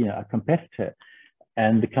by, you know, a competitor,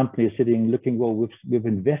 and the company is sitting looking, well, we've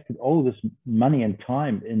invested all this money and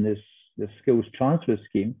time in this skills transfer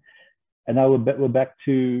scheme, and now we're back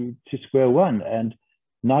to square one. And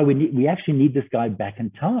now we actually need this guy back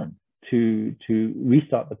in town to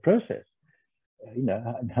restart the process. You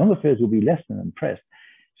know, Home Affairs will be less than impressed.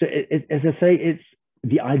 So as I say, it's,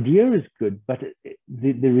 the idea is good, but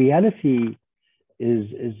the reality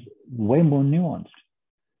is way more nuanced.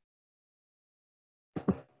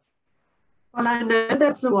 Well, I know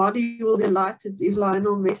that Zawadi will be delighted if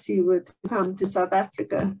Lionel Messi would come to South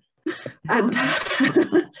Africa. And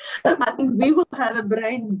I think we will have a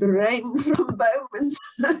brain drain from Bowmans.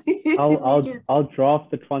 I'll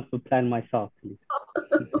draft the transfer plan myself, please.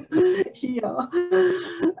 Yeah.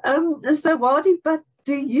 Zawadi, but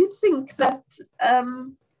do you think that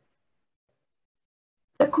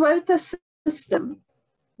the quota system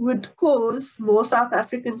would cause more South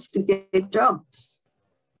Africans to get jobs?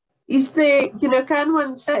 Is there, you know, can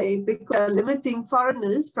one say, because limiting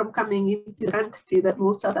foreigners from coming into the country, that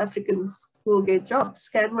more South Africans will get jobs?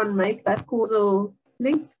 Can one make that causal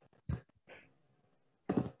link?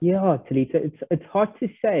 Yeah, Talita, it's hard to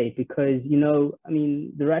say because, you know, I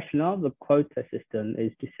mean, the rationale of the quota system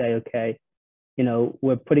is to say, okay, you know,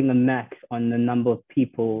 we're putting a max on the number of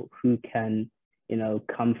people who can, you know,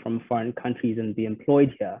 come from foreign countries and be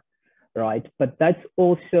employed here, right? But that's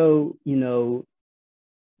also, you know,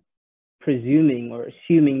 presuming or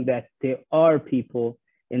assuming that there are people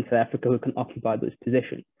in South Africa who can occupy those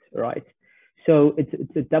positions, right? So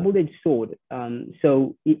it's a double-edged sword.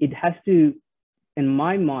 So it has to, in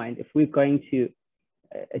my mind, if we're going to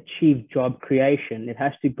achieve job creation, it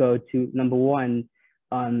has to go to, number one,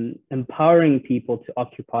 empowering people to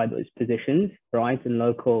occupy those positions, right, and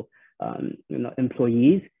local you know,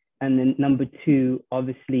 employees. And then number two,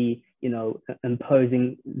 obviously, you know,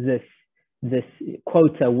 imposing this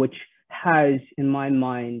quota, which has, in my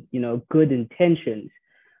mind, you know, good intentions.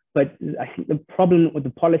 But I think the problem with the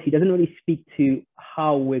policy doesn't really speak to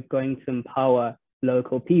how we're going to empower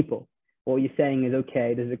local people. What you're saying is,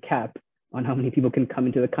 okay, there's a cap on how many people can come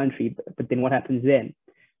into the country, but then what happens then?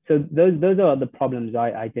 So those are the problems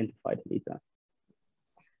I identified, Lisa.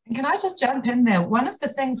 Can I just jump in there? One of the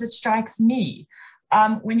things that strikes me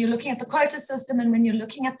when you're looking at the quota system and when you're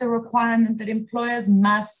looking at the requirement that employers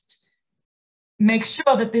must make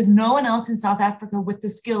sure that there's no one else in South Africa with the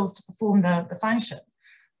skills to perform the function.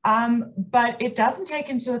 But it doesn't take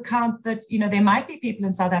into account that, you know, there might be people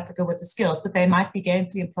in South Africa with the skills, but they might be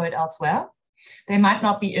gainfully employed elsewhere. They might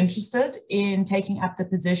not be interested in taking up the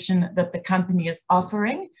position that the company is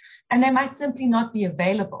offering, and they might simply not be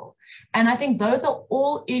available. And I think those are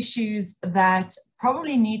all issues that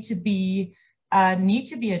probably need to be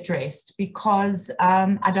addressed, because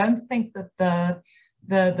I don't think that the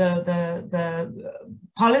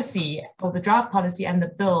policy or the draft policy and the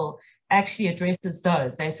bill actually addresses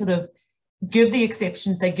those. They sort of give the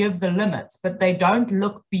exceptions, they give the limits, but they don't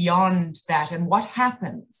look beyond that and what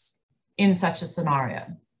happens in such a scenario.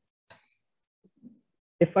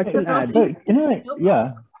 If I can add,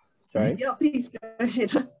 yeah, sorry. Yeah, please go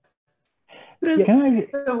ahead.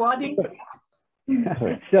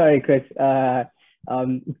 Sorry, Chris.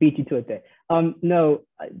 Beat you to it there. No,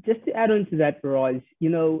 just to add on to that, Roz, you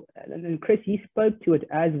know, and Chris, you spoke to it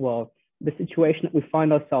as well, the situation that we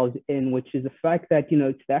find ourselves in, which is the fact that, you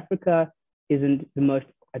know, South Africa isn't the most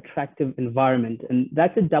attractive environment, and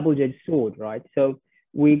that's a double-edged sword, right? So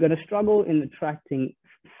we're going to struggle in attracting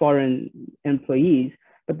foreign employees,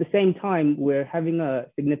 but at the same time, we're having a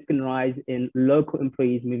significant rise in local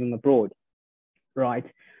employees moving abroad, right?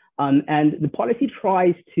 And the policy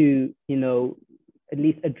tries to, you know, at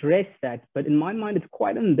least address that, but in my mind, it's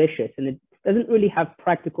quite ambitious and it doesn't really have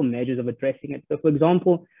practical measures of addressing it. So for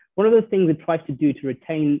example, one of the things it tries to do to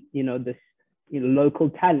retain, you know, this, you know, local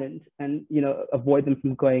talent and, you know, avoid them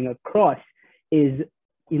from going across is,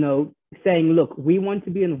 you know, saying, look, we want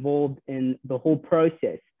to be involved in the whole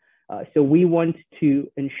process. So we want to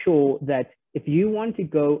ensure that if you want to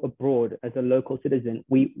go abroad as a local citizen,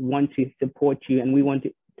 we want to support you and we want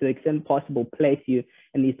to the extent possible, place you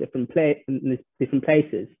in these different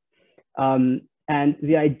places. And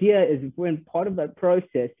the idea is if we're in part of that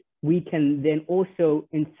process, we can then also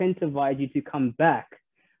incentivize you to come back,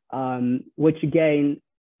 which again,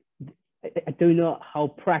 I don't know how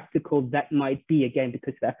practical that might be, again,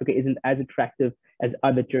 because South Africa isn't as attractive as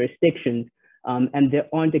other jurisdictions. And there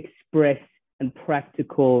aren't express and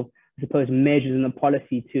practical, I suppose, measures in the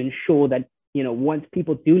policy to ensure that you know, once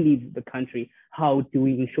people do leave the country, how do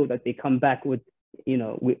we ensure that they come back with, you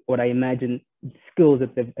know, with what I imagine skills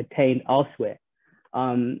that they've attained elsewhere?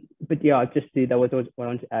 But yeah, that was what I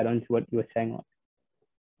wanted to add on to what you were saying.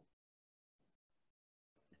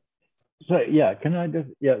 So yeah, can I just,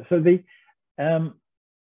 yeah, so the,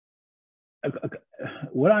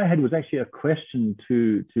 what I had was actually a question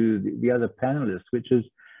to the other panelists, which is,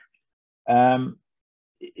 do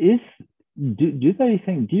you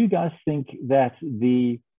guys think that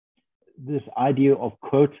this idea of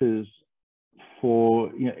quotas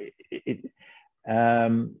for, you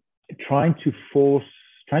know, trying to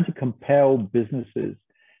compel businesses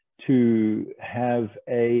to have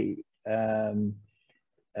a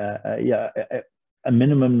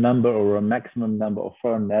minimum number or a maximum number of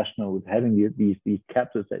foreign nationals, having these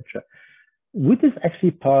caps, etc., would this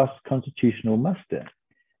actually pass constitutional muster?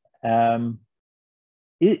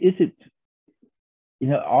 Is it, you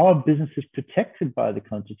know, are businesses protected by the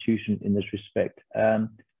Constitution in this respect?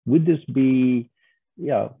 Would this be,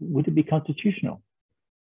 would it be constitutional?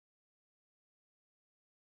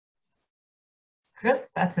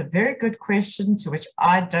 Chris, that's a very good question to which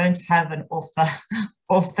I don't have an off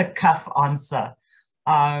the cuff answer.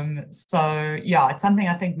 So yeah, it's something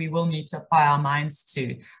I think we will need to apply our minds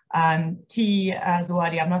to.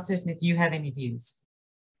 Zawadi, I'm not certain if you have any views.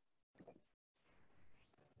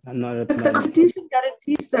 The Constitution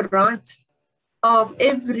guarantees the right of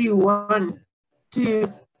everyone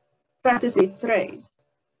to practice their trade.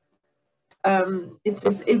 It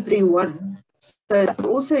says everyone. So that would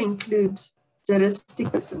also include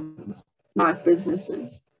juristic persons like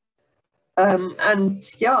businesses. And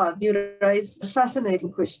yeah, you raise a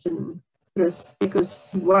fascinating question, Chris,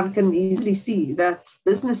 because one can easily see that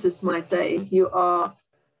businesses might say you are,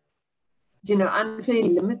 you know, unfairly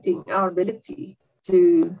limiting our ability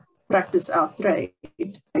to practice our trade,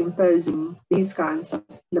 imposing these kinds of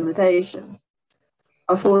limitations.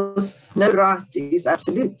 Of course, no right is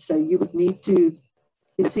absolute, so you would need to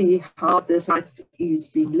see how this right is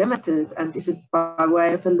being limited, and is it by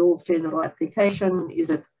way of a law of general application?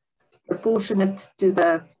 Is it proportionate to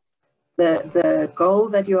the goal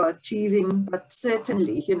that you are achieving? But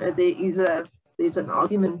certainly, you know, there's an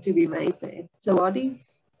argument to be made there. Zawadi?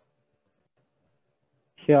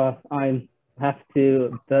 Sure, I have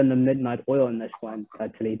to burn the midnight oil on this one,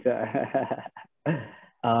 Talita.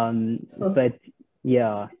 But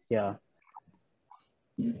yeah.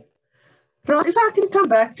 Ross, if I can come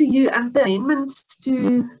back to you and the amendments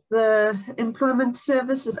to the Employment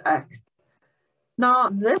Services Act. Now,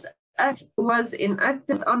 this act was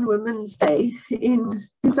enacted on Women's Day in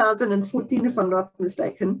 2014, if I'm not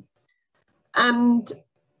mistaken. And,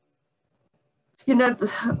 you know,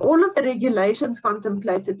 all of the regulations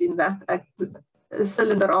contemplated in that act is still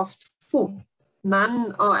in draft form.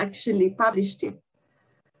 None are actually published yet.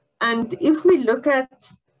 And if we look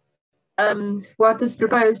at what is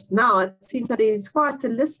proposed now, it seems that there is quite a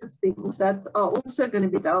list of things that are also going to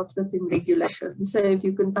be dealt with in regulation. So if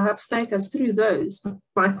you can perhaps take us through those.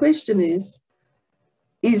 My question is,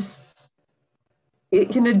 you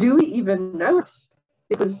know, do we even know?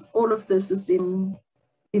 Because all of this is in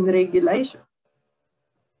regulation.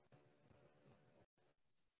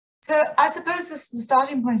 So I suppose the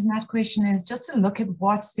starting point in that question is just to look at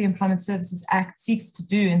what the Employment Services Act seeks to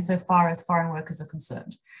do insofar as foreign workers are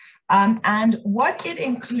concerned. And what it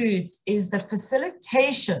includes is the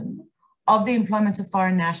facilitation of the employment of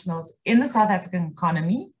foreign nationals in the South African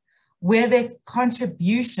economy where their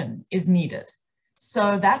contribution is needed.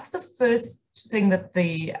 So that's the first thing that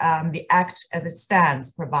the Act as it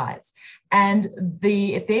stands provides. And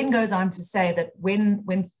it then goes on to say that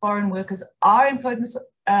when foreign workers are employed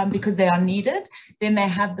because they are needed, then they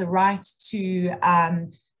have the right to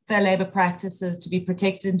fair labor practices to be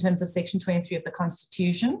protected in terms of Section 23 of the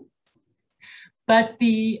Constitution. But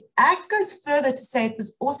the Act goes further to say it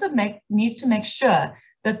also needs to make sure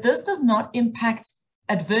that this does not impact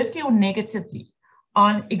adversely or negatively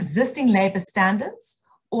on existing labor standards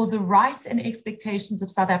or the rights and expectations of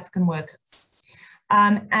South African workers.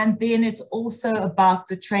 And then it's also about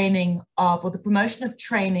the training of, or the promotion of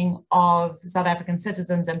training of South African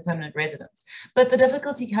citizens and permanent residents. But the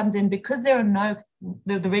difficulty comes in because there are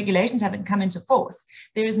the regulations haven't come into force.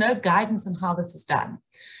 There is no guidance on how this is done.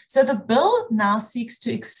 So the bill now seeks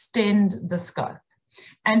to extend the scope.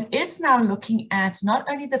 And it's now looking at not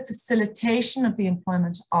only the facilitation of the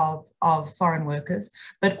employment of foreign workers,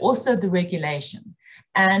 but also the regulation.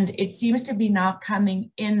 And it seems to be now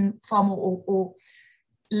coming in far more, or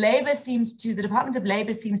the Department of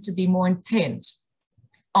Labor seems to be more intent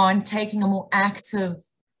on taking a more active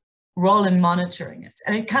role in monitoring it.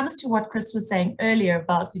 And it comes to what Chris was saying earlier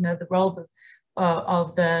about, you know, the role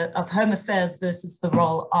of Home Affairs versus the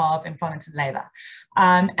role of Employment and Labour.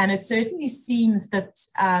 And it certainly seems that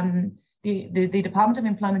the Department of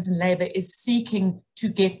Employment and Labour is seeking to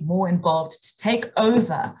get more involved, to take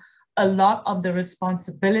over a lot of the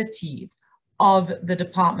responsibilities of the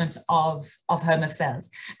Department of Home Affairs.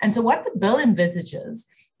 And so what the bill envisages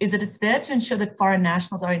is that it's there to ensure that foreign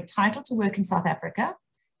nationals are entitled to work in South Africa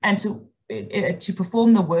and to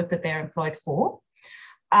perform the work that they're employed for.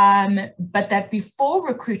 But that before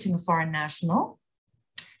recruiting a foreign national,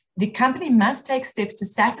 the company must take steps to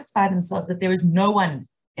satisfy themselves that there is no one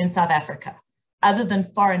in South Africa other than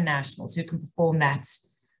foreign nationals who can perform that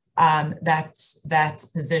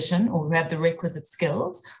position or who have the requisite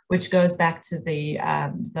skills, which goes back to the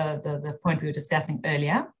point we were discussing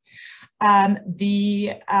earlier.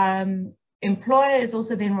 The employer is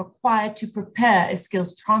also then required to prepare a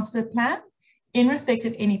skills transfer plan in respect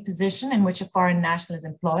of any position in which a foreign national is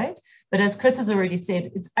employed. But as Chris has already said,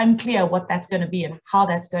 it's unclear what that's going to be and how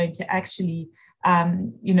that's going to actually,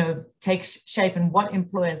 you know, take shape and what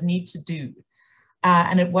employers need to do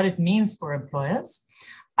and what it means for employers.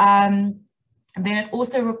 And then it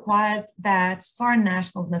also requires that foreign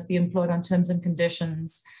nationals must be employed on terms and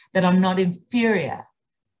conditions that are not inferior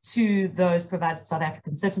to those provided to South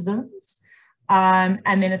African citizens.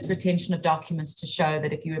 And then it's retention of documents to show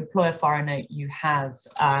that if you employ a foreigner, you have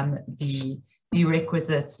the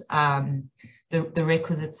requisite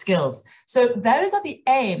skills. So those are the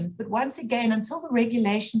aims. But once again, until the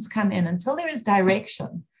regulations come in, until there is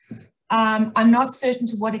direction, I'm not certain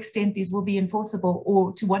to what extent these will be enforceable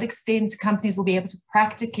or to what extent companies will be able to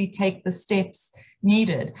practically take the steps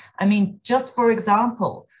needed. I mean, just for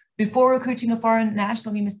example, before recruiting a foreign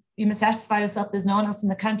national, you must satisfy yourself there's no one else in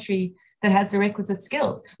the country that has the requisite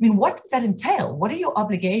skills. I mean, what does that entail? What are your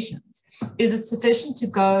obligations? Is it sufficient to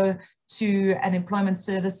go to an employment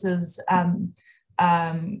services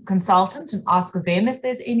consultant and ask them if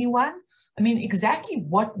there's anyone? I mean, exactly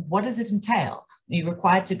what does it entail? Are you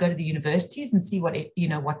required to go to the universities and see what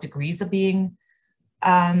degrees are being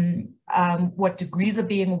awarded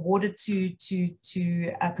to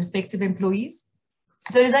prospective employees?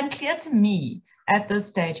 So it is unclear to me at this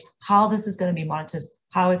stage how this is going to be monitored,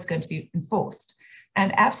 how it's going to be enforced.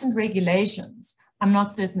 And absent regulations, I'm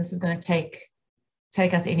not certain this is going to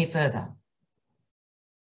take us any further.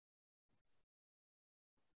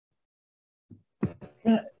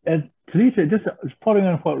 Yeah, Talita, just following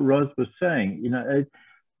on what Ros was saying, you know,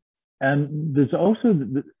 there's also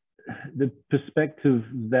the perspective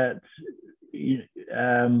that, you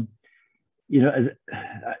know,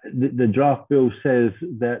 the draft bill says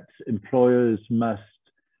that employers must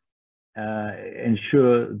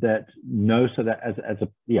ensure that no South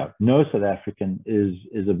African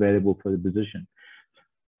is available for the position.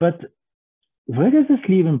 But where does this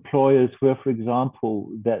leave employers where, for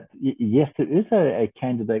example, that yes, there is a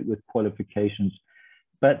candidate with qualifications,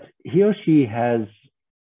 but he or she has,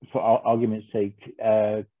 for argument's sake,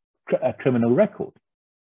 a criminal record,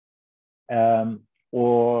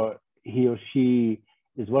 or he or she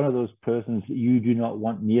is one of those persons you do not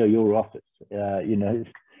want near your office. You know,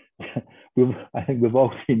 I think we've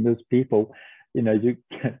all seen those people. You know, you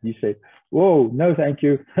say, "Whoa, no, thank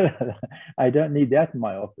you. I don't need that in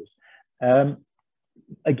my office."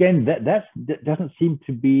 Again, that doesn't seem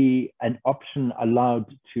to be an option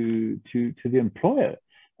allowed to the employer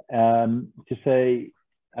to say,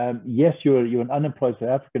 yes, you're an unemployed South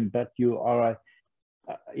African, but you are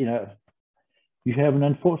you have an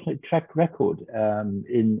unfortunate track record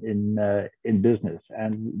in business,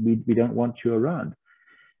 and we don't want you around.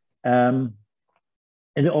 And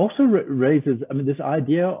it also raises, I mean, this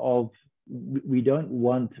idea of we don't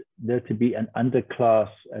want there to be an underclass,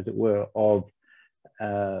 as it were, of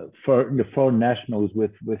foreign nationals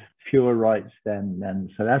with fewer rights than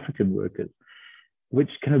South African workers, which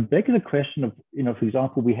kind of begs the question of, you know, for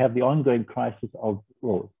example, we have the ongoing crisis of,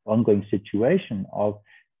 well, ongoing situation of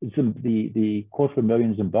the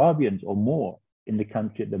 250,000 Zimbabweans or more in the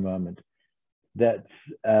country at the moment that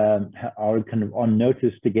are kind of on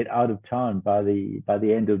notice to get out of town by the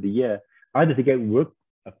end of the year, either to get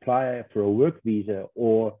apply for a work visa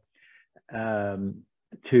or to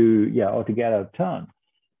get out of town.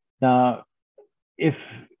 Now, if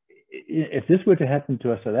this were to happen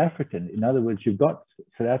to a South African, in other words, you've got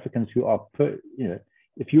South Africans who are,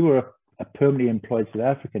 if you were a permanently employed South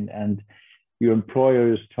African and your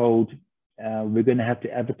employer is told, we're going to have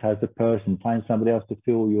to advertise the person, find somebody else to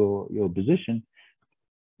fill your position,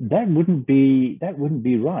 that wouldn't be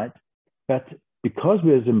right. But because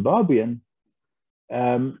we're Zimbabwean,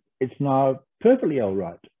 it's now perfectly all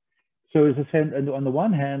right. So as I said, on the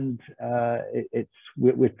one hand,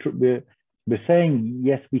 we're saying,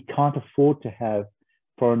 yes, we can't afford to have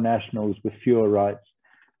foreign nationals with fewer rights,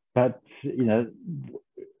 but as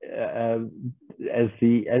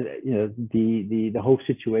the whole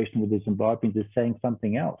situation with the Zimbabweans is saying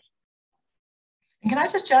something else. Can I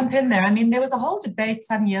just jump in there? I mean, there was a whole debate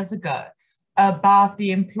some years ago about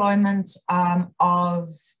the employment of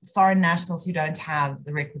foreign nationals who don't have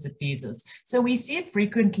the requisite visas. So we see it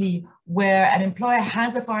frequently where an employer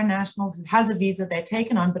has a foreign national who has a visa, they're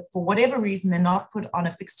taken on, but for whatever reason, they're not put on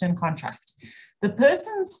a fixed term contract. The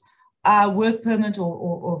person's work permit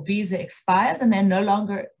or visa expires and they're no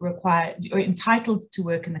longer required or entitled to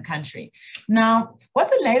work in the country. Now, what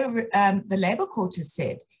the Labour Court has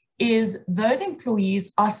said is those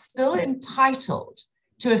employees are still entitled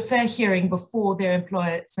to a fair hearing before their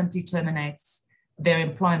employer simply terminates their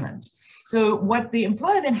employment. So what the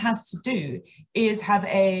employer then has to do is have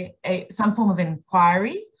some form of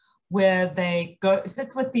inquiry where they go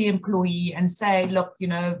sit with the employee and say, look,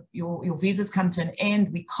 your visa's come to an end.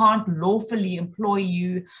 We can't lawfully employ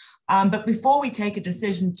you. But before we take a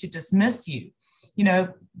decision to dismiss you,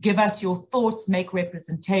 give us your thoughts, make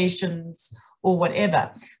representations or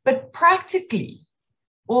whatever. But practically,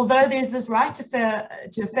 although there's this right to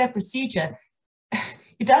a fair procedure,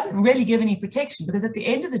 it doesn't really give any protection, because at the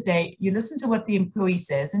end of the day, you listen to what the employee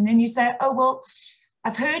says and then you say, oh, well,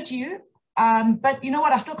 I've heard you, but you know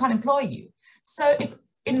what, I still can't employ you. So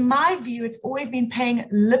in my view, it's always been paying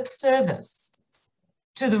lip service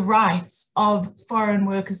to the rights of foreign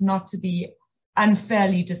workers not to be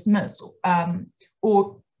unfairly dismissed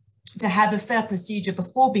or to have a fair procedure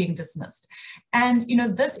before being dismissed. And,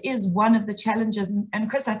 this is one of the challenges. And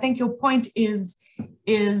Chris, I think your point is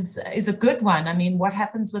a good one. I mean, what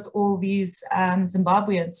happens with all these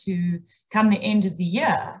Zimbabweans who come the end of the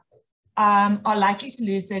year are likely to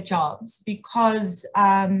lose their jobs because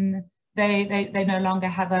they no longer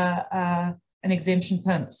have an exemption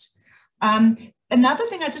permit. Another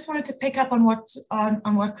thing I just wanted to pick up on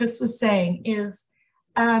what Chris was saying is,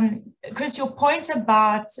 Chris, your point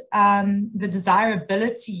about the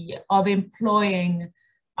desirability of employing,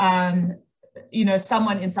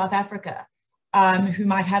 someone in South Africa who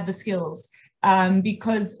might have the skills,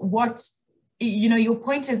 because your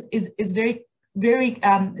point is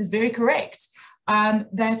very correct,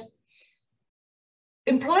 that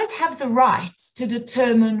employers have the right to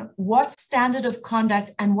determine what standard of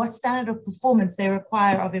conduct and what standard of performance they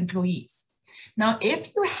require of employees. Now,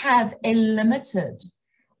 if you have a limited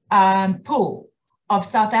pool of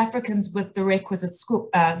South Africans with the requisite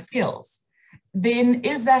skills, then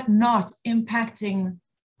is that not impacting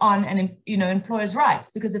on an employer's rights?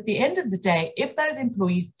 Because at the end of the day, if those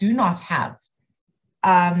employees do not have,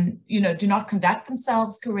 do not conduct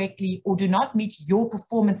themselves correctly or do not meet your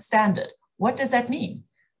performance standard, what does that mean?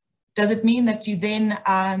 Does it mean that you then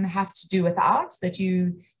have to do without, that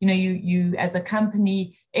you as a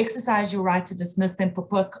company exercise your right to dismiss them for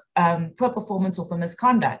poor performance or for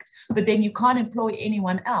misconduct, but then you can't employ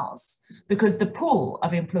anyone else because the pool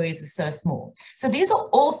of employees is so small? So these are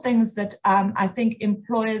all things that I think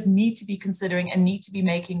employers need to be considering and need to be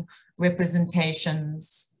making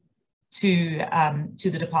representations to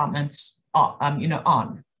the department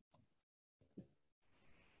on.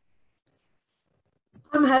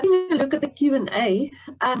 I'm having a look at the Q&A,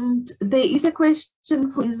 and there is a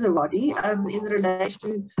question for Zawadi in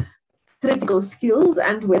relation to critical skills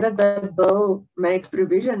and whether the bill makes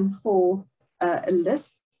provision for a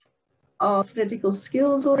list of critical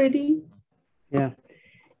skills already. No.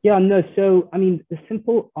 So, I mean, the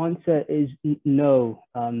simple answer is no,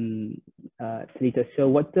 Talita. So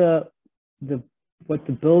what the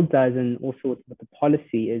bill does, and also what the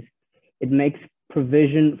policy is, it makes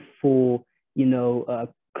provision for a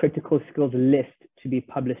critical skills list to be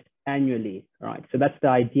published annually, right? So that's the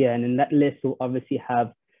idea. And in that list will obviously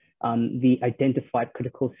have the identified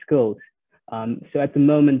critical skills. So at the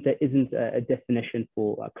moment, there isn't a definition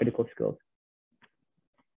for critical skills.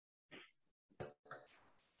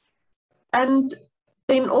 And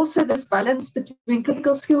then also this balance between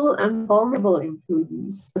critical skill and vulnerable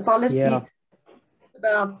employees. The policy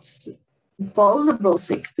about vulnerable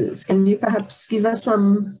sectors. Can you perhaps give us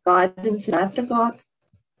some guidance in that regard?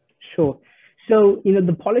 Sure. So,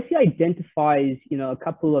 the policy identifies, a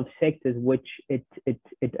couple of sectors which it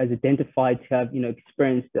has identified to have,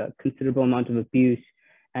 experienced a considerable amount of abuse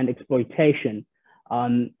and exploitation.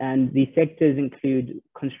 And these sectors include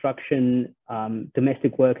construction,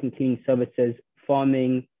 domestic work and cleaning services,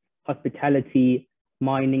 farming, hospitality,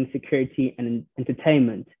 mining, security, and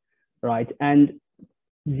entertainment, right? And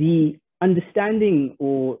the understanding,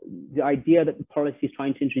 or the idea that the policy is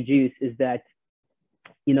trying to introduce, is that,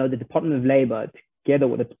 you know, the Department of Labor, together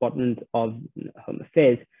with the Department of Home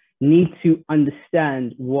Affairs, need to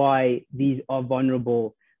understand why these are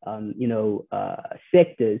vulnerable,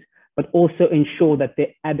 sectors, but also ensure that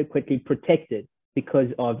they're adequately protected because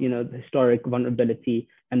of, you know, the historic vulnerability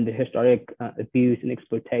and the historic abuse and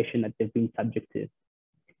exploitation that they've been subject to.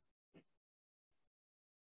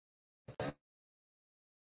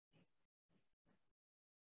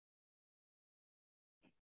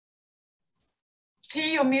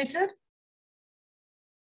 T, you're muted.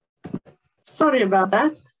 Sorry about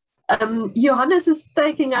that. Johannes is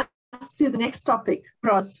taking us to the next topic,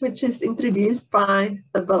 Ros, which is introduced by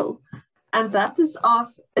the bill, and that is of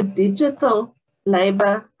a digital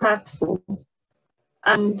labor platform,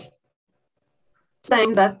 and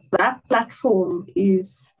saying that that platform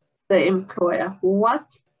is the employer.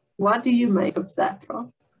 What do you make of that,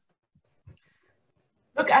 Ros?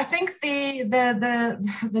 Look, I think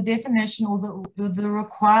the definition or the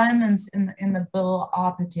requirements in the bill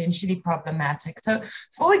are potentially problematic. So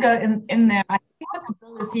before we go in there, I think what the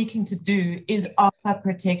bill is seeking to do is offer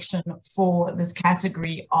protection for this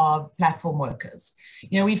category of platform workers.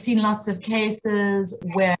 You know, we've seen lots of cases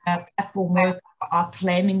where platform workers are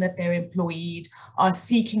claiming that they're employed, are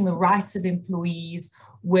seeking the rights of employees,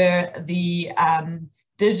 where the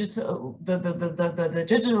digital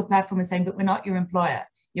platform is saying, but we're not your employer.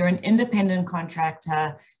 You're an independent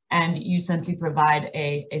contractor and you simply provide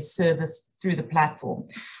a service through the platform.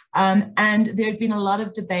 And there's been a lot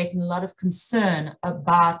of debate and a lot of concern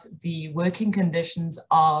about the working conditions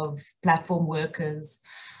of platform workers.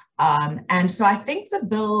 And so I think the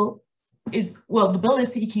bill is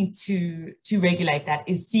seeking to regulate that,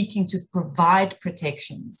 is seeking to provide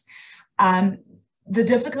protections. The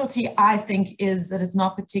difficulty, I think, is that it's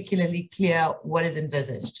not particularly clear what is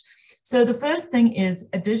envisaged. So the first thing is,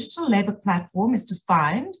 a digital labor platform is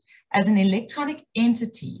defined as an electronic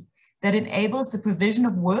entity that enables the provision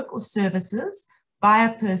of work or services by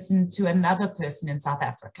a person to another person in South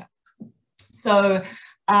Africa. So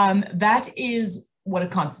that is what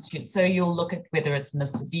it constitutes. So you'll look at whether it's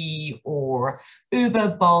Mr. D or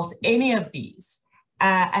Uber, Bolt, any of these,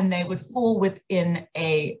 and they would fall within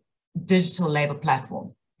a digital labor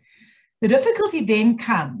platform. The difficulty then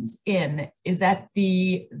comes in is that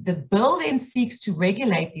the bill then seeks to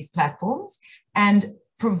regulate these platforms and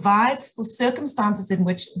provides for circumstances in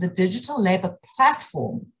which the digital labor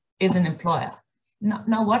platform is an employer.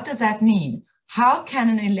 Now, what does that mean? How can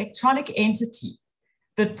an electronic entity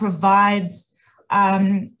that provides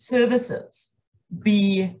services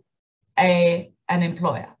be an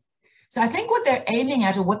employer? So I think what they're aiming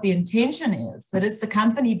at, or what the intention is, that it's the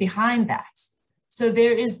company behind that. So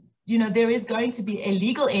there is going to be a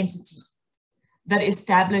legal entity that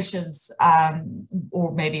establishes,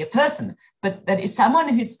 or maybe a person, but that is someone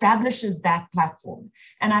who establishes that platform.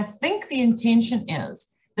 And I think the intention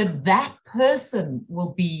is that that person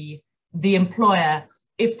will be the employer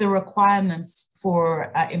if the requirements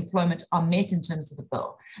for employment are met in terms of the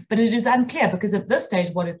bill. But it is unclear, because at this stage,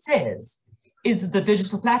 what it says is that the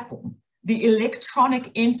digital platform, the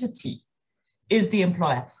electronic entity, is the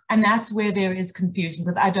employer. And that's where there is confusion,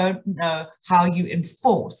 because I don't know how you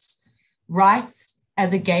enforce rights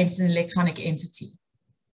as against an electronic entity.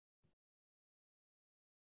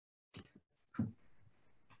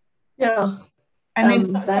 Yeah. And then,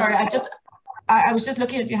 sorry, I was just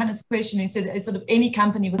looking at Johannes' question. He said it's sort of any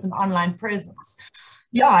company with an online presence.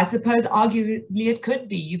 Yeah, I suppose arguably it could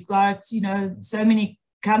be. You've got, so many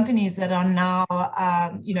companies that are now,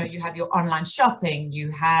 you have your online shopping,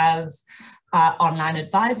 you have online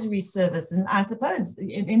advisory services, and I suppose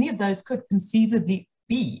any of those could conceivably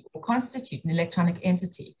be or constitute an electronic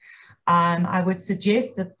entity. I would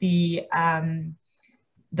suggest that the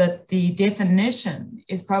definition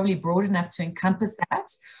is probably broad enough to encompass that,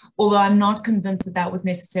 although I'm not convinced that that was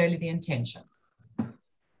necessarily the intention.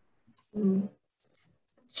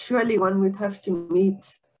 Surely one would have to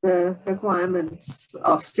meet the requirements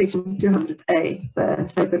of Section 200A,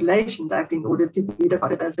 the Labour Relations Act, in order to be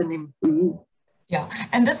regarded as an employee. Yeah,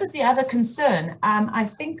 and this is the other concern. I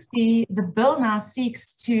think the bill now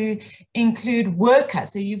seeks to include worker.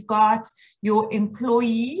 So you've got your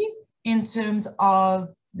employee in terms of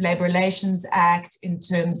Labour Relations Act, in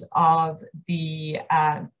terms of the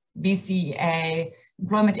BCA,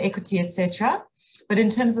 Employment Equity, etc. But in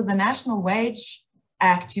terms of the National Wage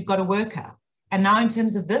Act, you've got a worker. And now in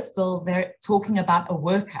terms of this bill, they're talking about a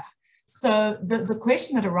worker. So the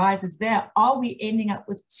question that arises there, are we ending up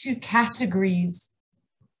with two categories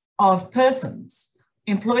of persons?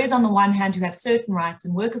 Employees on the one hand who have certain rights,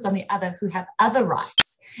 and workers on the other who have other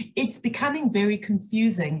rights. it's becoming very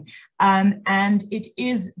confusing, and it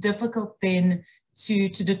is difficult then to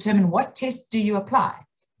determine what test do you apply.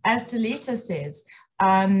 As Talita says,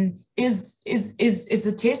 is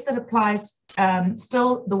the test that applies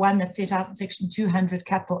still the one that's set out in section 200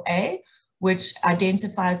 capital A, which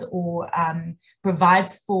identifies or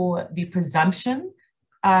provides for the presumption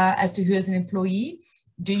as to who is an employee?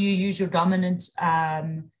 Do you use your dominant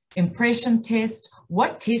impression test?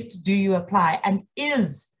 What test do you apply? And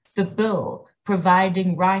is the bill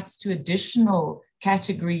providing rights to additional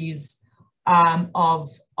categories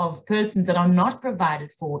of persons that are not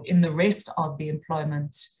provided for in the rest of the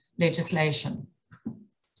employment legislation?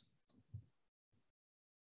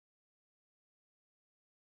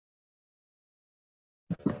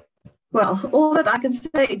 Well, all that I can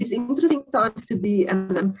say, it is interesting times to be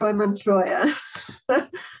an employment lawyer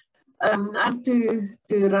and to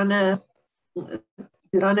run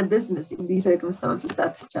a business in these circumstances.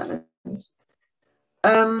 That's a challenge.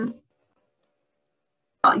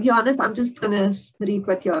 Johannes, I'm just going to read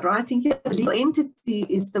what you're writing here. The legal entity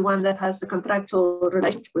is the one that has the contractual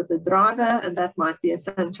relationship with the driver, and that might be a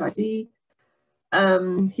franchisee.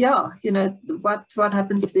 Yeah, you know, what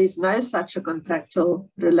happens if there's no such a contractual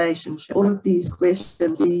relationship? All of these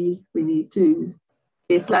questions we need to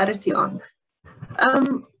get clarity on.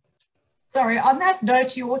 Sorry, on that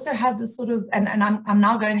note, you also have this sort of, and I'm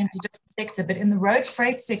now going into a different sector, but in the road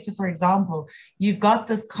freight sector, for example, you've got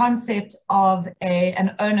this concept of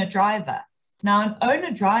an owner-driver. Now, an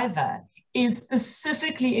owner-driver is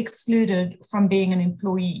specifically excluded from being an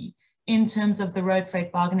employee in terms of the Road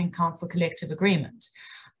Freight Bargaining Council collective agreement.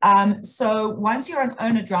 So once you're an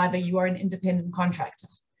owner-driver, you are an independent contractor.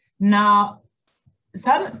 Now,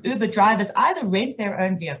 some Uber drivers either rent their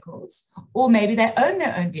own vehicles or maybe they own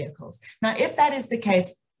their own vehicles. Now, if that is the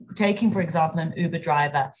case, taking, for example, an Uber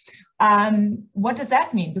driver, what does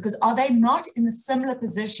that mean? Because are they not in a similar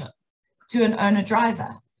position to an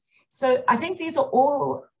owner-driver? So I think these are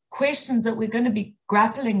all questions that we're going to be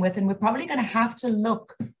grappling with, and we're probably going to have to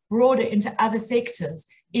look broader into other sectors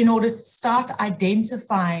in order to start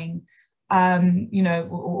identifying, you know,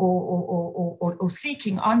 or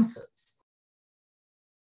seeking answers.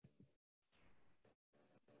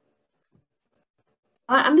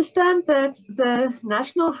 I understand that the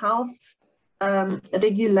national health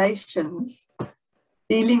regulations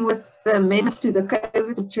dealing with the menace to the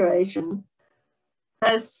COVID situation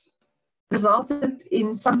has resulted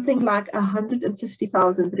in something like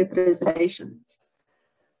 150,000 representations.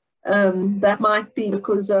 That might be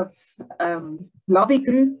because of lobby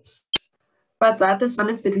groups, but that is one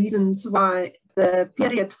of the reasons why the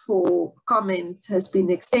period for comment has been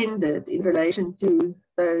extended in relation to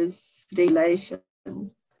those relations.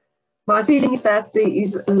 My feeling is that there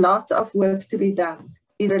is a lot of work to be done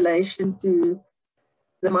in relation to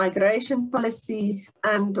the migration policy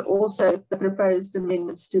and also the proposed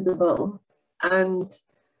amendments to the bill. And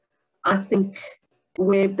I think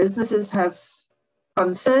where businesses have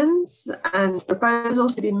concerns and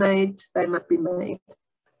proposals to be made, they must be made.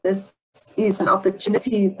 This is an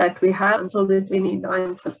opportunity that we have until the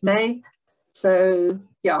 29th of May. So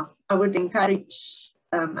yeah, I would encourage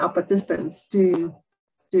our participants to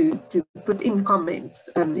put in comments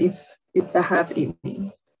if they have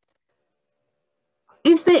any.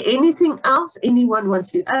 Is there anything else anyone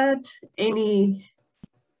wants to add? Anything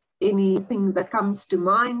that comes to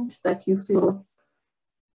mind that you feel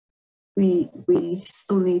we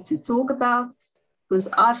still need to talk about? Because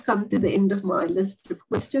I've come to the end of my list of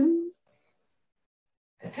questions.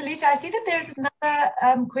 Talita, I see that there's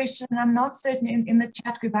another question, and I'm not certain in the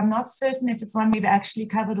chat group, I'm not certain if it's one we've actually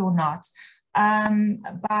covered or not,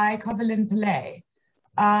 by Rosalind Pillay.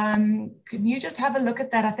 Can you just have a look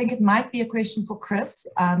at that? I think it might be a question for Chris,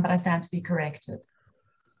 but I stand to be corrected.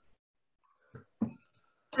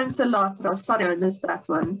 Thanks a lot, Ross. Sorry, I missed that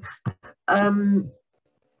one.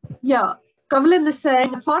 Yeah, Rosalind is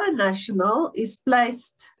saying a foreign national is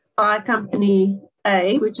placed by company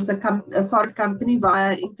A, which is a foreign company,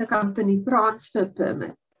 via intercompany transfer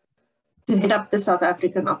permit to head up the South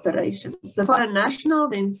African operations. The foreign national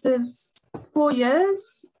then serves 4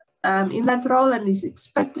 years in that role and is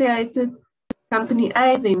expatriated. Company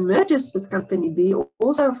A then merges with Company B,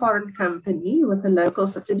 also a foreign company with a local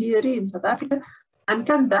subsidiary in South Africa. And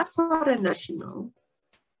can that foreign national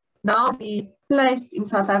now be placed in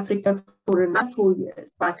South Africa for another 4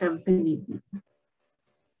 years by Company B?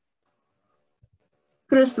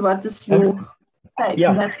 Chris, what is your take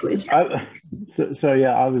on that question? So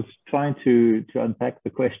yeah, I was trying to unpack the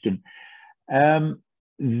question.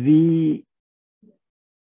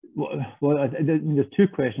 Well, there's two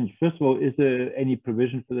questions. First of all, is there any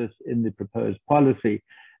provision for this in the proposed policy?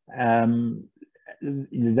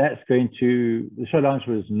 That's going to, the short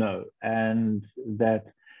answer is no. And that's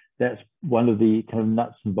one of the kind of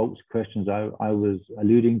nuts and bolts questions I was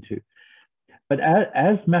alluding to. But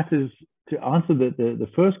as matters, to answer the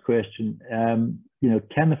first question,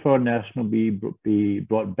 can the foreign national be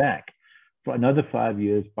brought back for another 5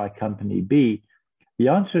 years by Company B? The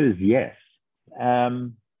answer is yes.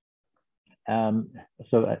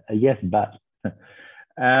 So a yes, but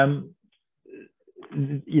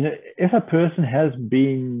if a person has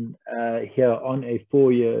been here on a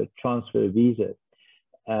 4-year transfer visa,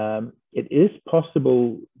 it is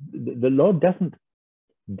possible. The law doesn't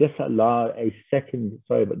disallow a second.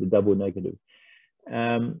 Sorry about the double negative.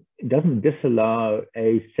 It doesn't disallow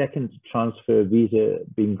a second transfer visa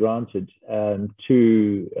being granted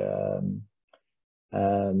to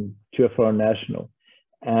a foreign national.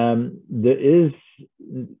 There is,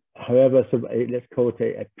 however, let's call it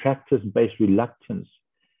a practice-based reluctance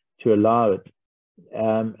to allow it.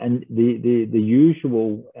 And the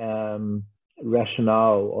usual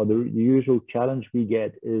rationale or the usual challenge we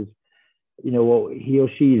get is, well, he or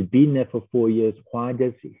she has been there for 4 years. Why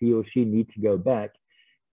does he or she need to go back?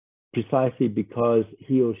 Precisely because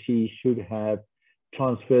he or she should have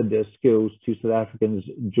transferred their skills to South Africans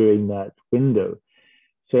during that window.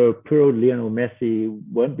 So poor old Lionel Messi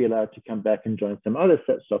won't be allowed to come back and join some other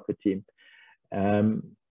soccer team.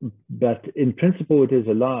 But in principle, it is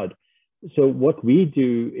allowed. So what we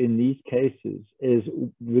do in these cases is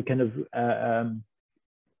we kind of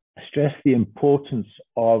stress the importance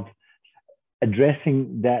of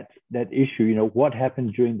addressing that issue. What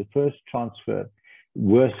happened during the first transfer?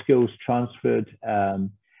 Were skills transferred?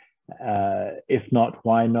 If not,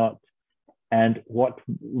 why not? And what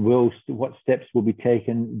steps will be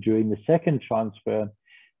taken during the second transfer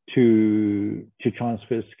to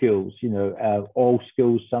transfer skills? All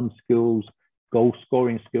skills, some skills, goal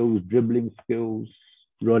scoring skills, dribbling skills,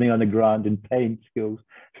 running on the ground and paint skills.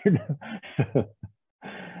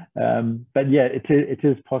 But yeah, it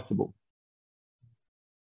is possible.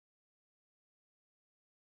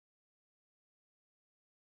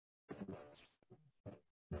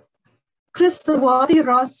 Chris, Zawadi,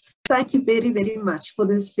 Ross, thank you very, very much for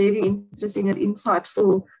this very interesting and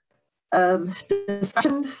insightful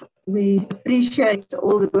discussion. We appreciate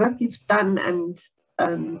all the work you've done and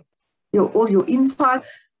all your insight.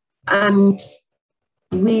 And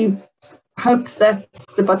we hope that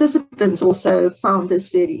the participants also found this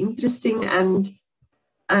very interesting and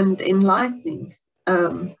enlightening.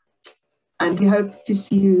 And we hope to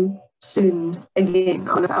see you soon again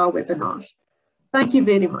on our webinar. Thank you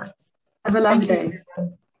very much. Have a lovely day.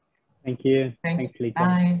 Thank you. Thanks, Lisa.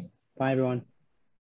 Bye. Bye, everyone.